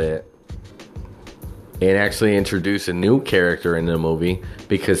a little bit. And actually introduce a new character in the movie.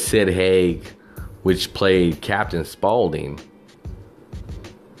 Because Sid Haig, which played Captain Spaulding,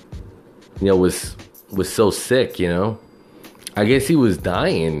 you know, was so sick, you know. I guess he was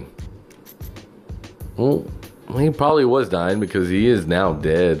dying. Well, he probably was dying because he is now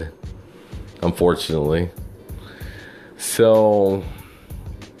dead, unfortunately. So,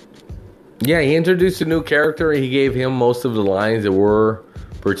 yeah, he introduced a new character. He gave him most of the lines that were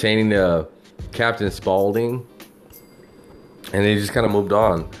pertaining to Captain Spaulding. And they just kind of moved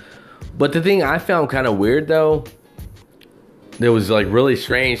on. But the thing I found kind of weird, though, that was like really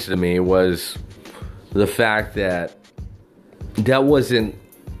strange to me, was the fact that that wasn't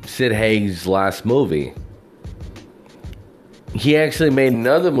Sid Haig's last movie. He actually made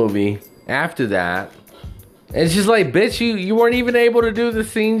another movie after that. And it's just like, bitch, you weren't even able to do the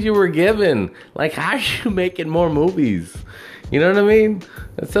scenes you were given. Like, how are you making more movies? You know what I mean?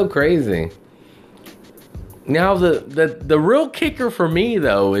 That's so crazy. Now, the real kicker for me,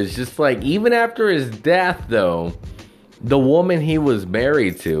 though, is just like, even after his death, though, the woman he was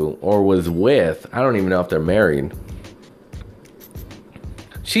married to, or was with, I don't even know if they're married,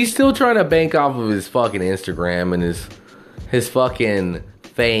 she's still trying to bank off of his fucking Instagram and his fucking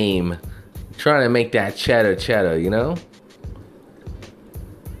fame, trying to make that cheddar, you know?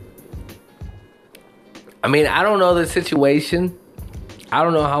 I mean, I don't know the situation. I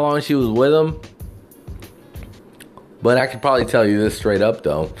don't know how long she was with him. But I could probably tell you this straight up,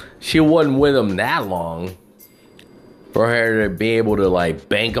 though. She wasn't with him that long for her to be able to, like,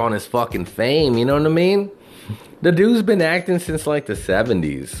 bank on his fucking fame, you know what I mean? The dude's been acting since, like, the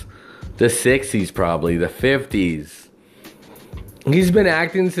 70s. The 60s, probably. The 50s. He's been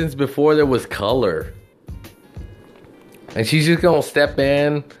acting since before there was color. And she's just gonna step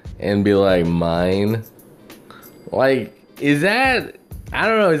in and be like, mine? Like, is that... I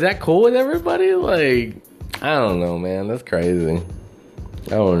don't know, is that cool with everybody? Like, I don't know, man. That's crazy. I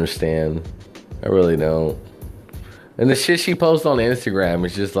don't understand. I really don't. And the shit she posts on Instagram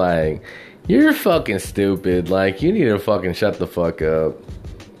is just like, you're fucking stupid. Like, you need to fucking shut the fuck up.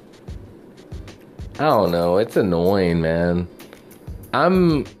 I don't know. It's annoying, man.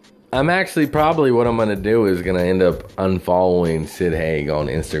 I'm actually probably what I'm going to do is going to end up unfollowing Sid Haig on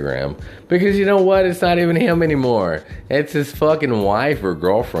Instagram. Because you know what? It's not even him anymore. It's his fucking wife or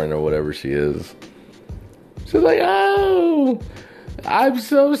girlfriend or whatever she is. She's like, oh, I'm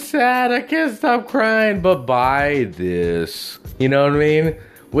so sad. I can't stop crying. But buy this. You know what I mean?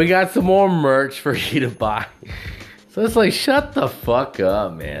 We got some more merch for you to buy. So it's like, shut the fuck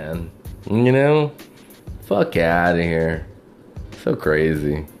up, man. You know? Fuck out of here. So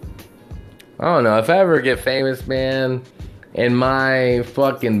crazy. I don't know. If I ever get famous, man, and my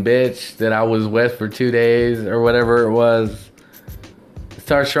fucking bitch that I was with for 2 days or whatever it was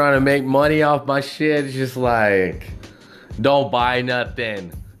starts trying to make money off my shit, it's just like, don't buy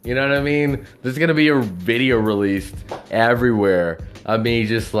nothing. You know what I mean? There's gonna be a video released everywhere of me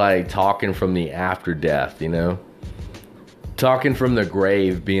just like talking from the after death, you know? Talking from the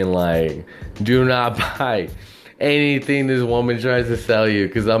grave, being like, do not buy anything this woman tries to sell you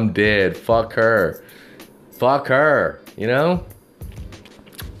because I'm dead. Fuck her. Fuck her. You know?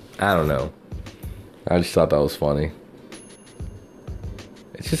 I don't know. I just thought that was funny.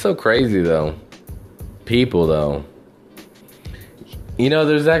 It's just so crazy, though. People, though. You know,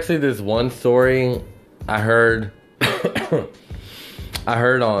 there's actually this one story I heard. I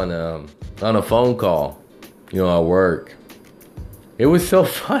heard on a phone call, you know, at work. It was so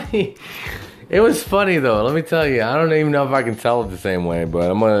funny. It was funny though. Let me tell you. I don't even know if I can tell it the same way,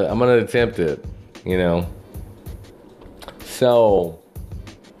 but I'm gonna attempt it. You know. So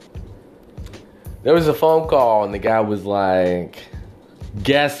there was a phone call, and the guy was like,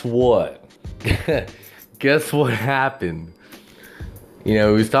 "Guess what? Guess what happened?" You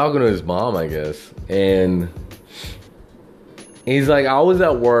know, he was talking to his mom, I guess, and he's like, "I was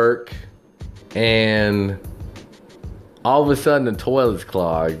at work, and all of a sudden the toilet's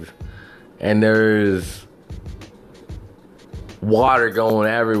clogged." and there's water going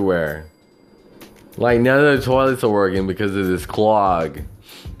everywhere. Like, none of the toilets are working because of this clog.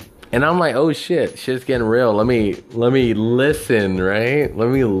 And I'm like, oh shit, shit's getting real. Let me listen, right? Let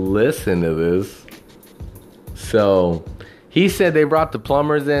me listen to this. So he said they brought the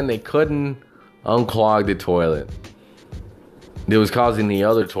plumbers in. They couldn't unclog the toilet. It was causing the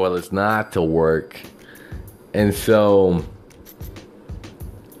other toilets not to work. And so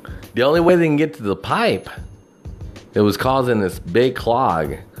the only way they can get to the pipe that was causing this big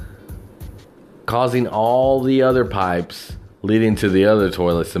clog, causing all the other pipes leading to the other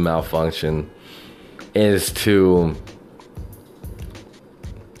toilets to malfunction, is to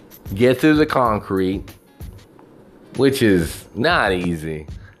get through the concrete, which is not easy.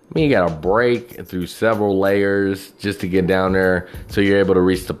 I mean, you gotta break through several layers just to get down there so you're able to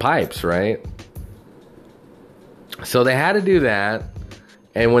reach the pipes, right? So they had to do that.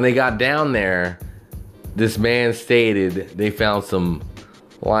 And when they got down there, this man stated they found some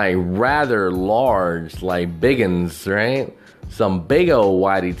like rather large, like biggins, right? Some big old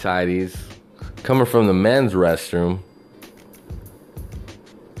whitey tighties coming from the men's restroom.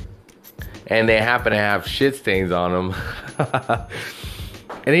 And they happen to have shit stains on them.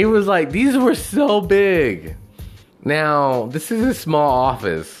 And he was like, these were so big. Now, this is a small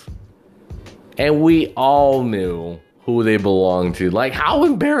office. And we all knew who they belonged to. Like, how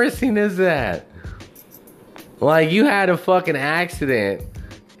embarrassing is that? Like, you had a fucking accident,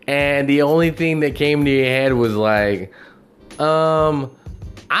 and the only thing that came to your head was like,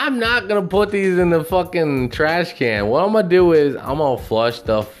 I'm not gonna put these in the fucking trash can. What I'm gonna do is, I'm gonna flush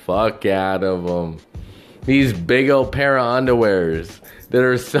the fuck out of them. These big old pair of underwears that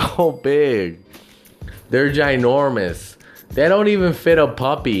are so big. They're ginormous. They don't even fit a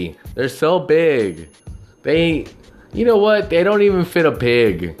puppy. They're so big. You know what? They don't even fit a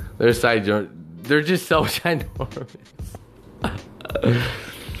pig. They're just so ginormous.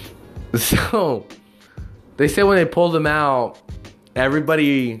 So, they said when they pulled them out,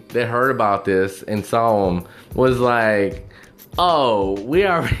 everybody that heard about this and saw them was like, oh, we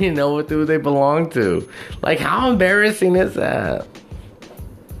already know who they belong to. Like, how embarrassing is that?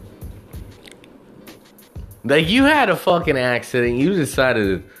 Like, you had a fucking accident. You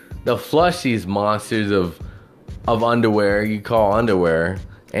decided to flush these monsters of underwear you call underwear.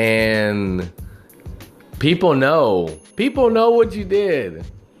 And people know. People know what you did.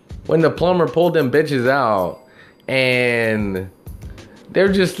 When the plumber pulled them bitches out. And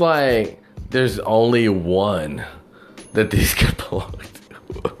they're just like, there's only one that these could belong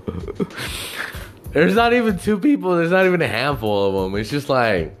to. There's not even two people. There's not even a handful of them. It's just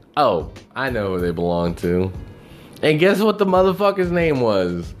like, oh, I know who they belong to. And guess what the motherfucker's name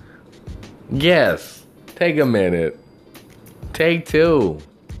was? Guess. Take a minute. Take two.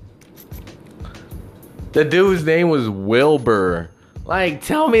 The dude's name was Wilbur. Like,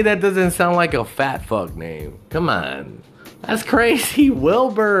 tell me that doesn't sound like a fat fuck name. Come on. That's crazy.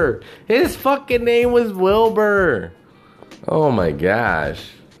 Wilbur. His fucking name was Wilbur. Oh my gosh.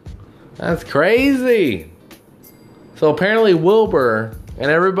 That's crazy. So apparently Wilbur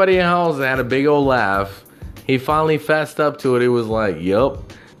and everybody else had a big old laugh. He finally fessed up to it. He was like,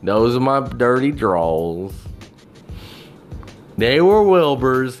 yup, those are my dirty draws. They were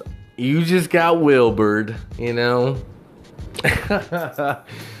Wilbur's. You just got Wilbured, you know?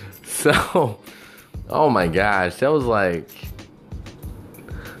 So, oh my gosh,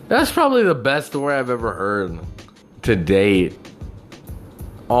 that's probably the best story I've ever heard to date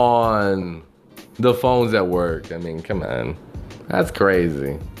on the phones at work. I mean, come on. That's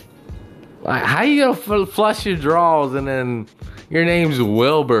crazy. Like, how you gonna flush your drawers and then your name's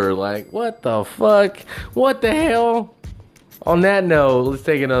Wilbur? Like, what the fuck? What the hell? On that note, let's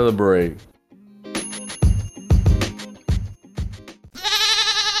take another break.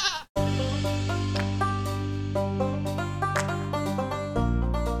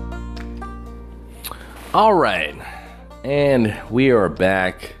 All right, and we are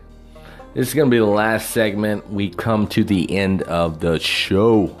back. This is going to be the last segment. We come to the end of the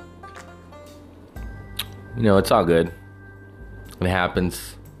show. You know, it's all good. It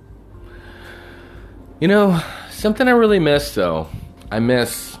happens. You know, something I really miss, though. I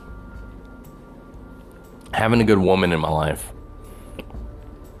miss having a good woman in my life.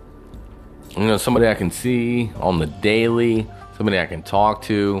 You know, somebody I can see on the daily. Somebody I can talk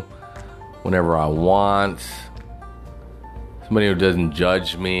to whenever I want. Somebody who doesn't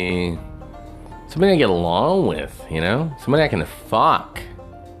judge me. Somebody I get along with, you know? Somebody I can fuck.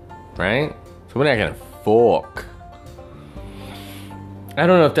 Right? Somebody I can fuck. I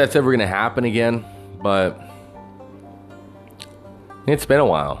don't know if that's ever going to happen again, but It's been a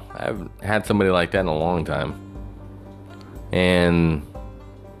while. I've had somebody like that in a long time. And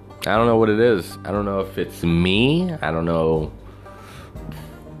I don't know what it is. I don't know if it's me. I don't know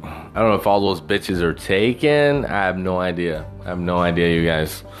if all those bitches are taken. I have no idea. You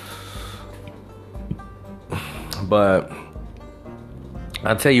guys. But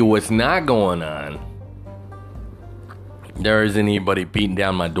I'll tell you what's not going on. There isn't anybody beating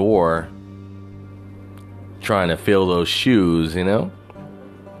down my door trying to fill those shoes, you know?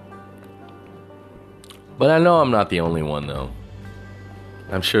 But I know I'm not the only one, though.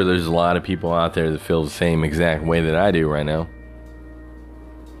 I'm sure there's a lot of people out there that feel the same exact way that I do right now.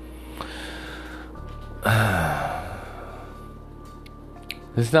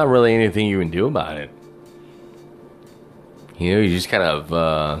 There's not really anything you can do about it. You know, you just kind of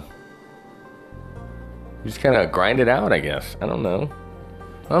grind it out, I guess. I don't know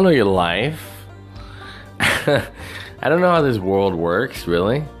your life. I don't know how this world works,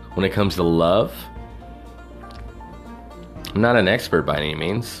 really, when it comes to love. I'm not an expert by any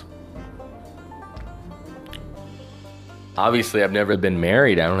means. Obviously, I've never been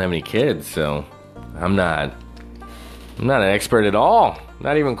married. I don't have any kids, so I'm not an expert at all.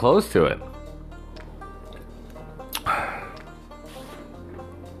 Not even close to it.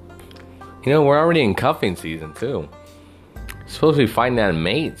 You know, we're already in cuffing season, too. You're supposed to be finding that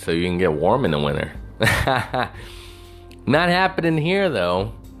mate so you can get warm in the winter. Not happening here,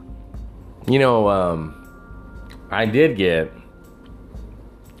 though. You know, I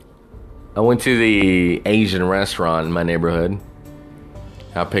went to the Asian restaurant in my neighborhood.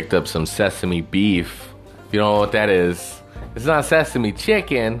 I picked up some sesame beef. If you don't know what that is, it's not sesame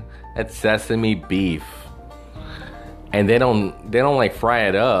chicken, it's sesame beef. And they don't like fry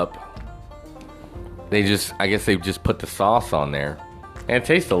it up. I guess they just put the sauce on there. And it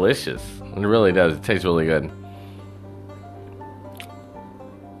tastes delicious. It really does. It tastes really good.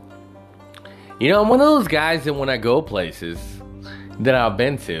 You know, I'm one of those guys that when I go places that I've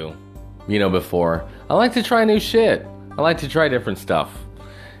been to, you know, before, I like to try new shit. I like to try different stuff.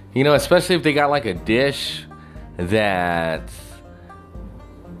 You know, especially if they got like a dish that,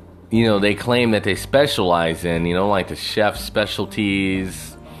 you know, they claim that they specialize in, you know, like the chef's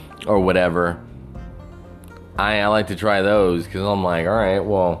specialties or whatever. I like to try those because I'm like, all right,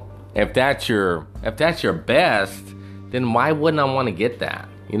 well, if that's your best, then why wouldn't I want to get that?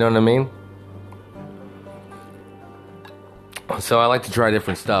 You know what I mean? So I like to try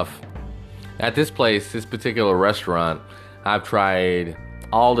different stuff. At this place, this particular restaurant, I've tried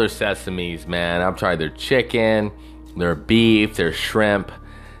all their sesames, man. I've tried their chicken, their beef, their shrimp.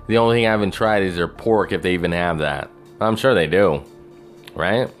 The only thing I haven't tried is their pork, if they even have that. I'm sure they do,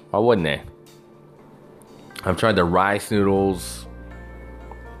 right? Why wouldn't they? I've tried their rice noodles.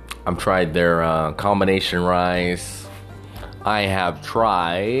 I've tried their combination rice. I have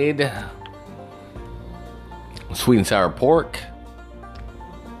tried sweet and sour pork.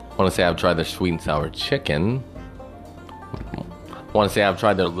 I want to say I've tried their sweet and sour chicken. I want to say I've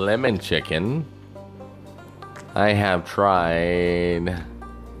tried their lemon chicken. I have tried...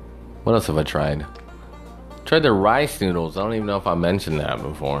 What else have I tried? Tried their rice noodles. I don't even know if I mentioned that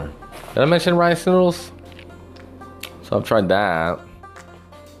before. Did I mention rice noodles? So I've tried that.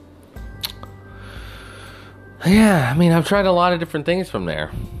 Yeah, I mean, I've tried a lot of different things from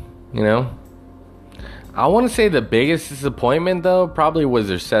there. You know? I want to say the biggest disappointment, though, probably was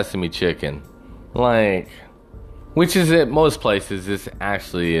their sesame chicken. Like, which is at most places, this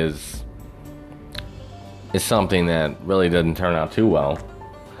actually is something that really doesn't turn out too well.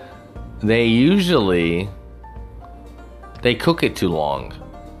 They cook it too long,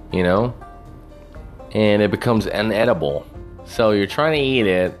 you know? And it becomes unedible. So you're trying to eat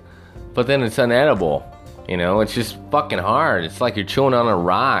it, but then it's unedible. You know, it's just fucking hard. It's like you're chewing on a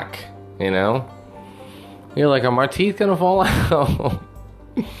rock, you know? You're like, are my teeth gonna fall out?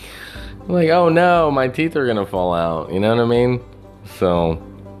 Like, oh no, my teeth are gonna fall out. You know what I mean? So,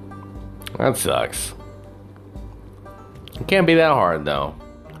 that sucks. It can't be that hard, though.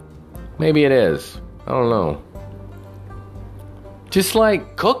 Maybe it is. I don't know. Just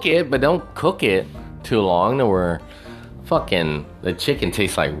like, cook it, but don't cook it too long to where fucking the chicken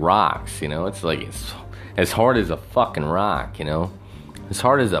tastes like rocks, you know? It's like, it's as hard as a fucking rock, you know? As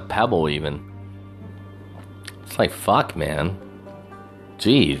hard as a pebble, even. It's like, fuck, man.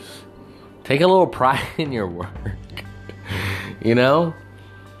 Jeez. Take a little pride in your work. You know?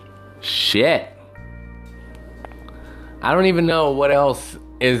 Shit. I don't even know what else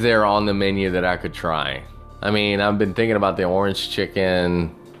is there on the menu that I could try. I mean, I've been thinking about the orange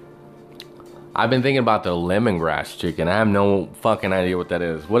chicken. I've been thinking about the lemongrass chicken. I have no fucking idea what that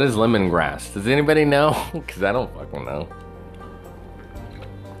is. What is lemongrass? Does anybody know? Because I don't fucking know.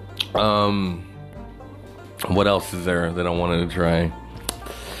 What else is there that I wanted to try?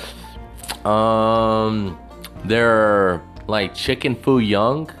 They're like chicken foo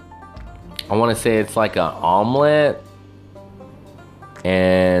young. I want to say it's like an omelet,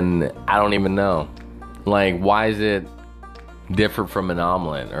 and I don't even know. Like, why is it different from an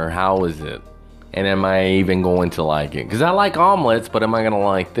omelet, or how is it? And am I even going to like it? Because I like omelets, but am I going to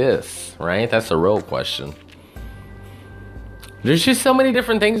like this, right? That's the real question. There's just so many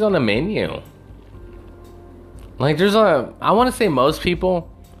different things on the menu. Like, I want to say most people,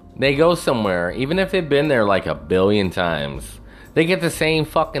 they go somewhere, even if they've been there like a billion times, they get the same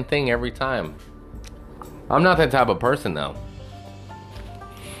fucking thing every time. I'm not that type of person, though.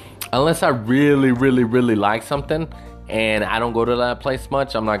 Unless I really, really, really like something and I don't go to that place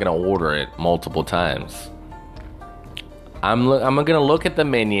much, I'm not going to order it multiple times. I'm going to look at the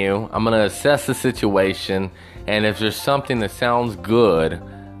menu. I'm going to assess the situation. And if there's something that sounds good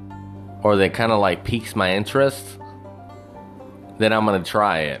or that kind of like piques my interest, then I'm going to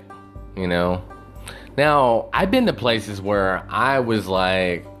try it, you know? Now, I've been to places where I was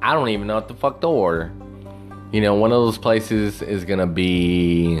like, I don't even know what the fuck to order. You know, one of those places is going to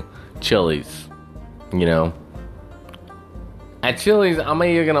be Chili's, you know? At Chili's, I'm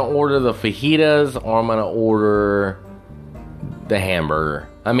either going to order the fajitas or I'm going to order the hamburger.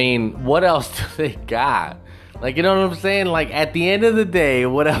 I mean, what else do they got? Like, you know what I'm saying? Like, at the end of the day,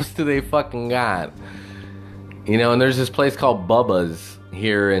 what else do they fucking got? You know, and there's this place called Bubba's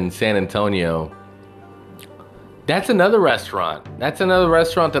here in San Antonio. That's another restaurant. That's another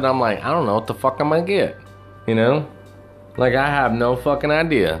restaurant that I'm like, I don't know what the fuck I'm gonna get. You know? Like, I have no fucking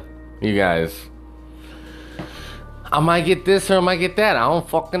idea, you guys. I might get this or I might get that. I don't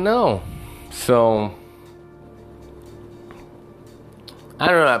fucking know. So, I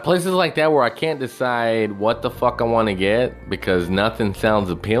don't know. Places like that where I can't decide what the fuck I want to get because nothing sounds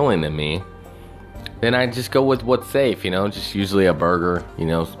appealing to me, then I just go with what's safe, you know? Just usually a burger, you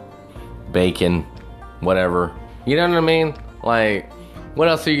know, bacon, whatever. You know what I mean? Like, what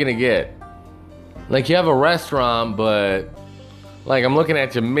else are you going to get? Like, you have a restaurant, but like, I'm looking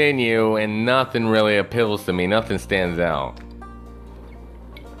at your menu and nothing really appeals to me. Nothing stands out.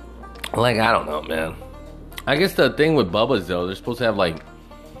 Like, I don't know, man. I guess the thing with Bubba's, though, they're supposed to have, like,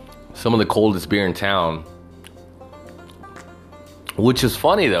 some of the coldest beer in town. Which is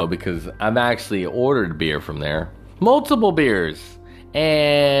funny, though, because I've actually ordered beer from there. Multiple beers.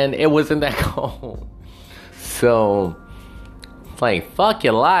 And it wasn't that cold. So, it's like, fuck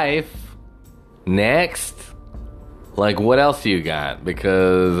your life. Next. Like, what else do you got?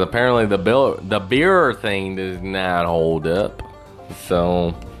 Because apparently the beer thing does not hold up.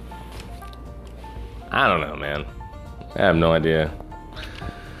 So, I don't know, man. I have no idea.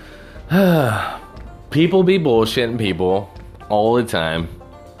 People be bullshitting people all the time.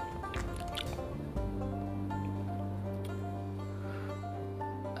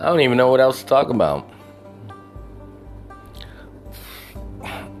 I don't even know what else to talk about.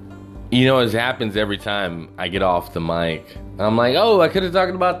 You know, it happens every time I get off the mic. I'm like, oh, I could have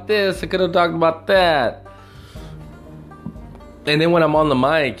talked about this. I could have talked about that. And then when I'm on the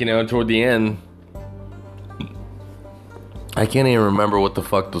mic, you know, toward the end, I can't even remember what the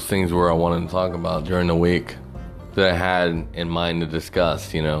fuck those things were I wanted to talk about during the week that I had in mind to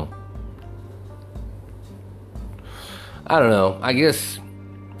discuss, you know. I don't know. I guess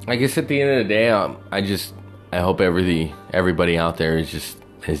at the end of the day, I hope everybody out there is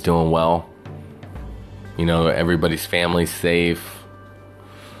doing well. You know, everybody's family's safe.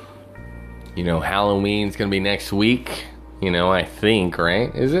 You know, Halloween's gonna be next week. You know, I think,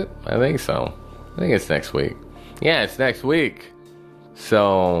 right? Is it? I think so. I think it's next week. Yeah, it's next week.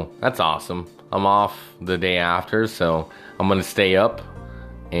 So, that's awesome. I'm off the day after, so I'm gonna stay up.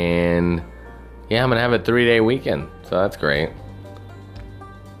 And, yeah, I'm gonna have a 3-day weekend. So, that's great.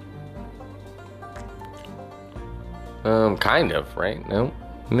 Kind of, right? No.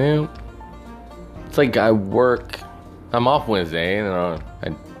 It's like I'm off Wednesday, and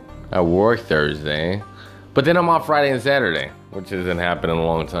I work Thursday. But then I'm off Friday and Saturday, which hasn't happened in a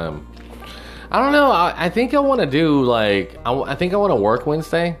long time. I don't know. I think I want to do, like, I think I want to work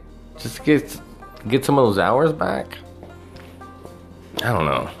Wednesday. Just to get some of those hours back. I don't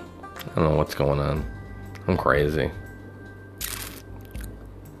know. I don't know what's going on. I'm crazy.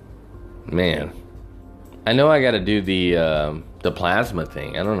 Man. I know I got to do the plasma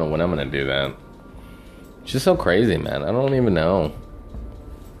thing. I don't know when I'm going to do that. It's just so crazy, man. I don't even know.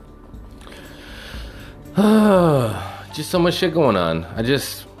 Just so much shit going on.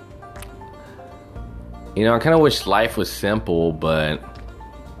 You know, I kind of wish life was simple, but,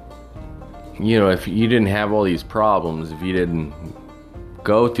 you know, if you didn't have all these problems, if you didn't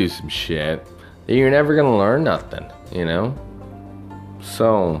go through some shit, that you're never gonna learn nothing, you know?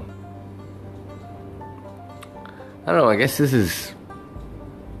 So, I don't know, I guess this is,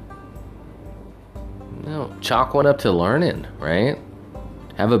 you know, chalk one up to learning, right?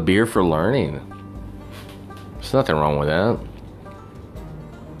 Have a beer for learning. There's nothing wrong with that.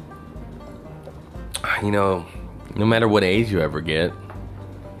 You know, no matter what age you ever get,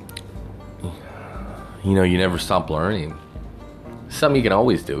 you know, you never stop learning. Something you can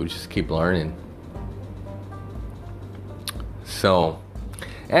always do, just keep learning. So,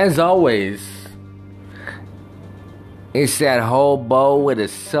 as always, it's that hobo with a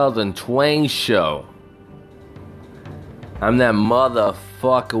southern twang show. I'm that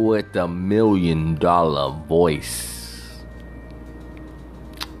motherfucker with the $1 million voice.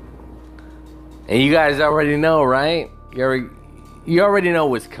 And you guys already know, right? You already know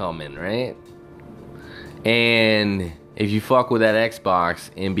what's coming, right? And if you fuck with that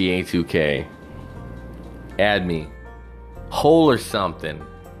Xbox NBA 2K, add me. Whole or something.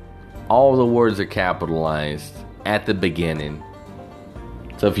 All the words are capitalized at the beginning.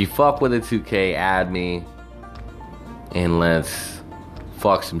 So if you fuck with a 2K, add me. And let's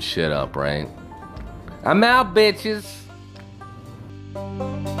fuck some shit up, right? I'm out, bitches.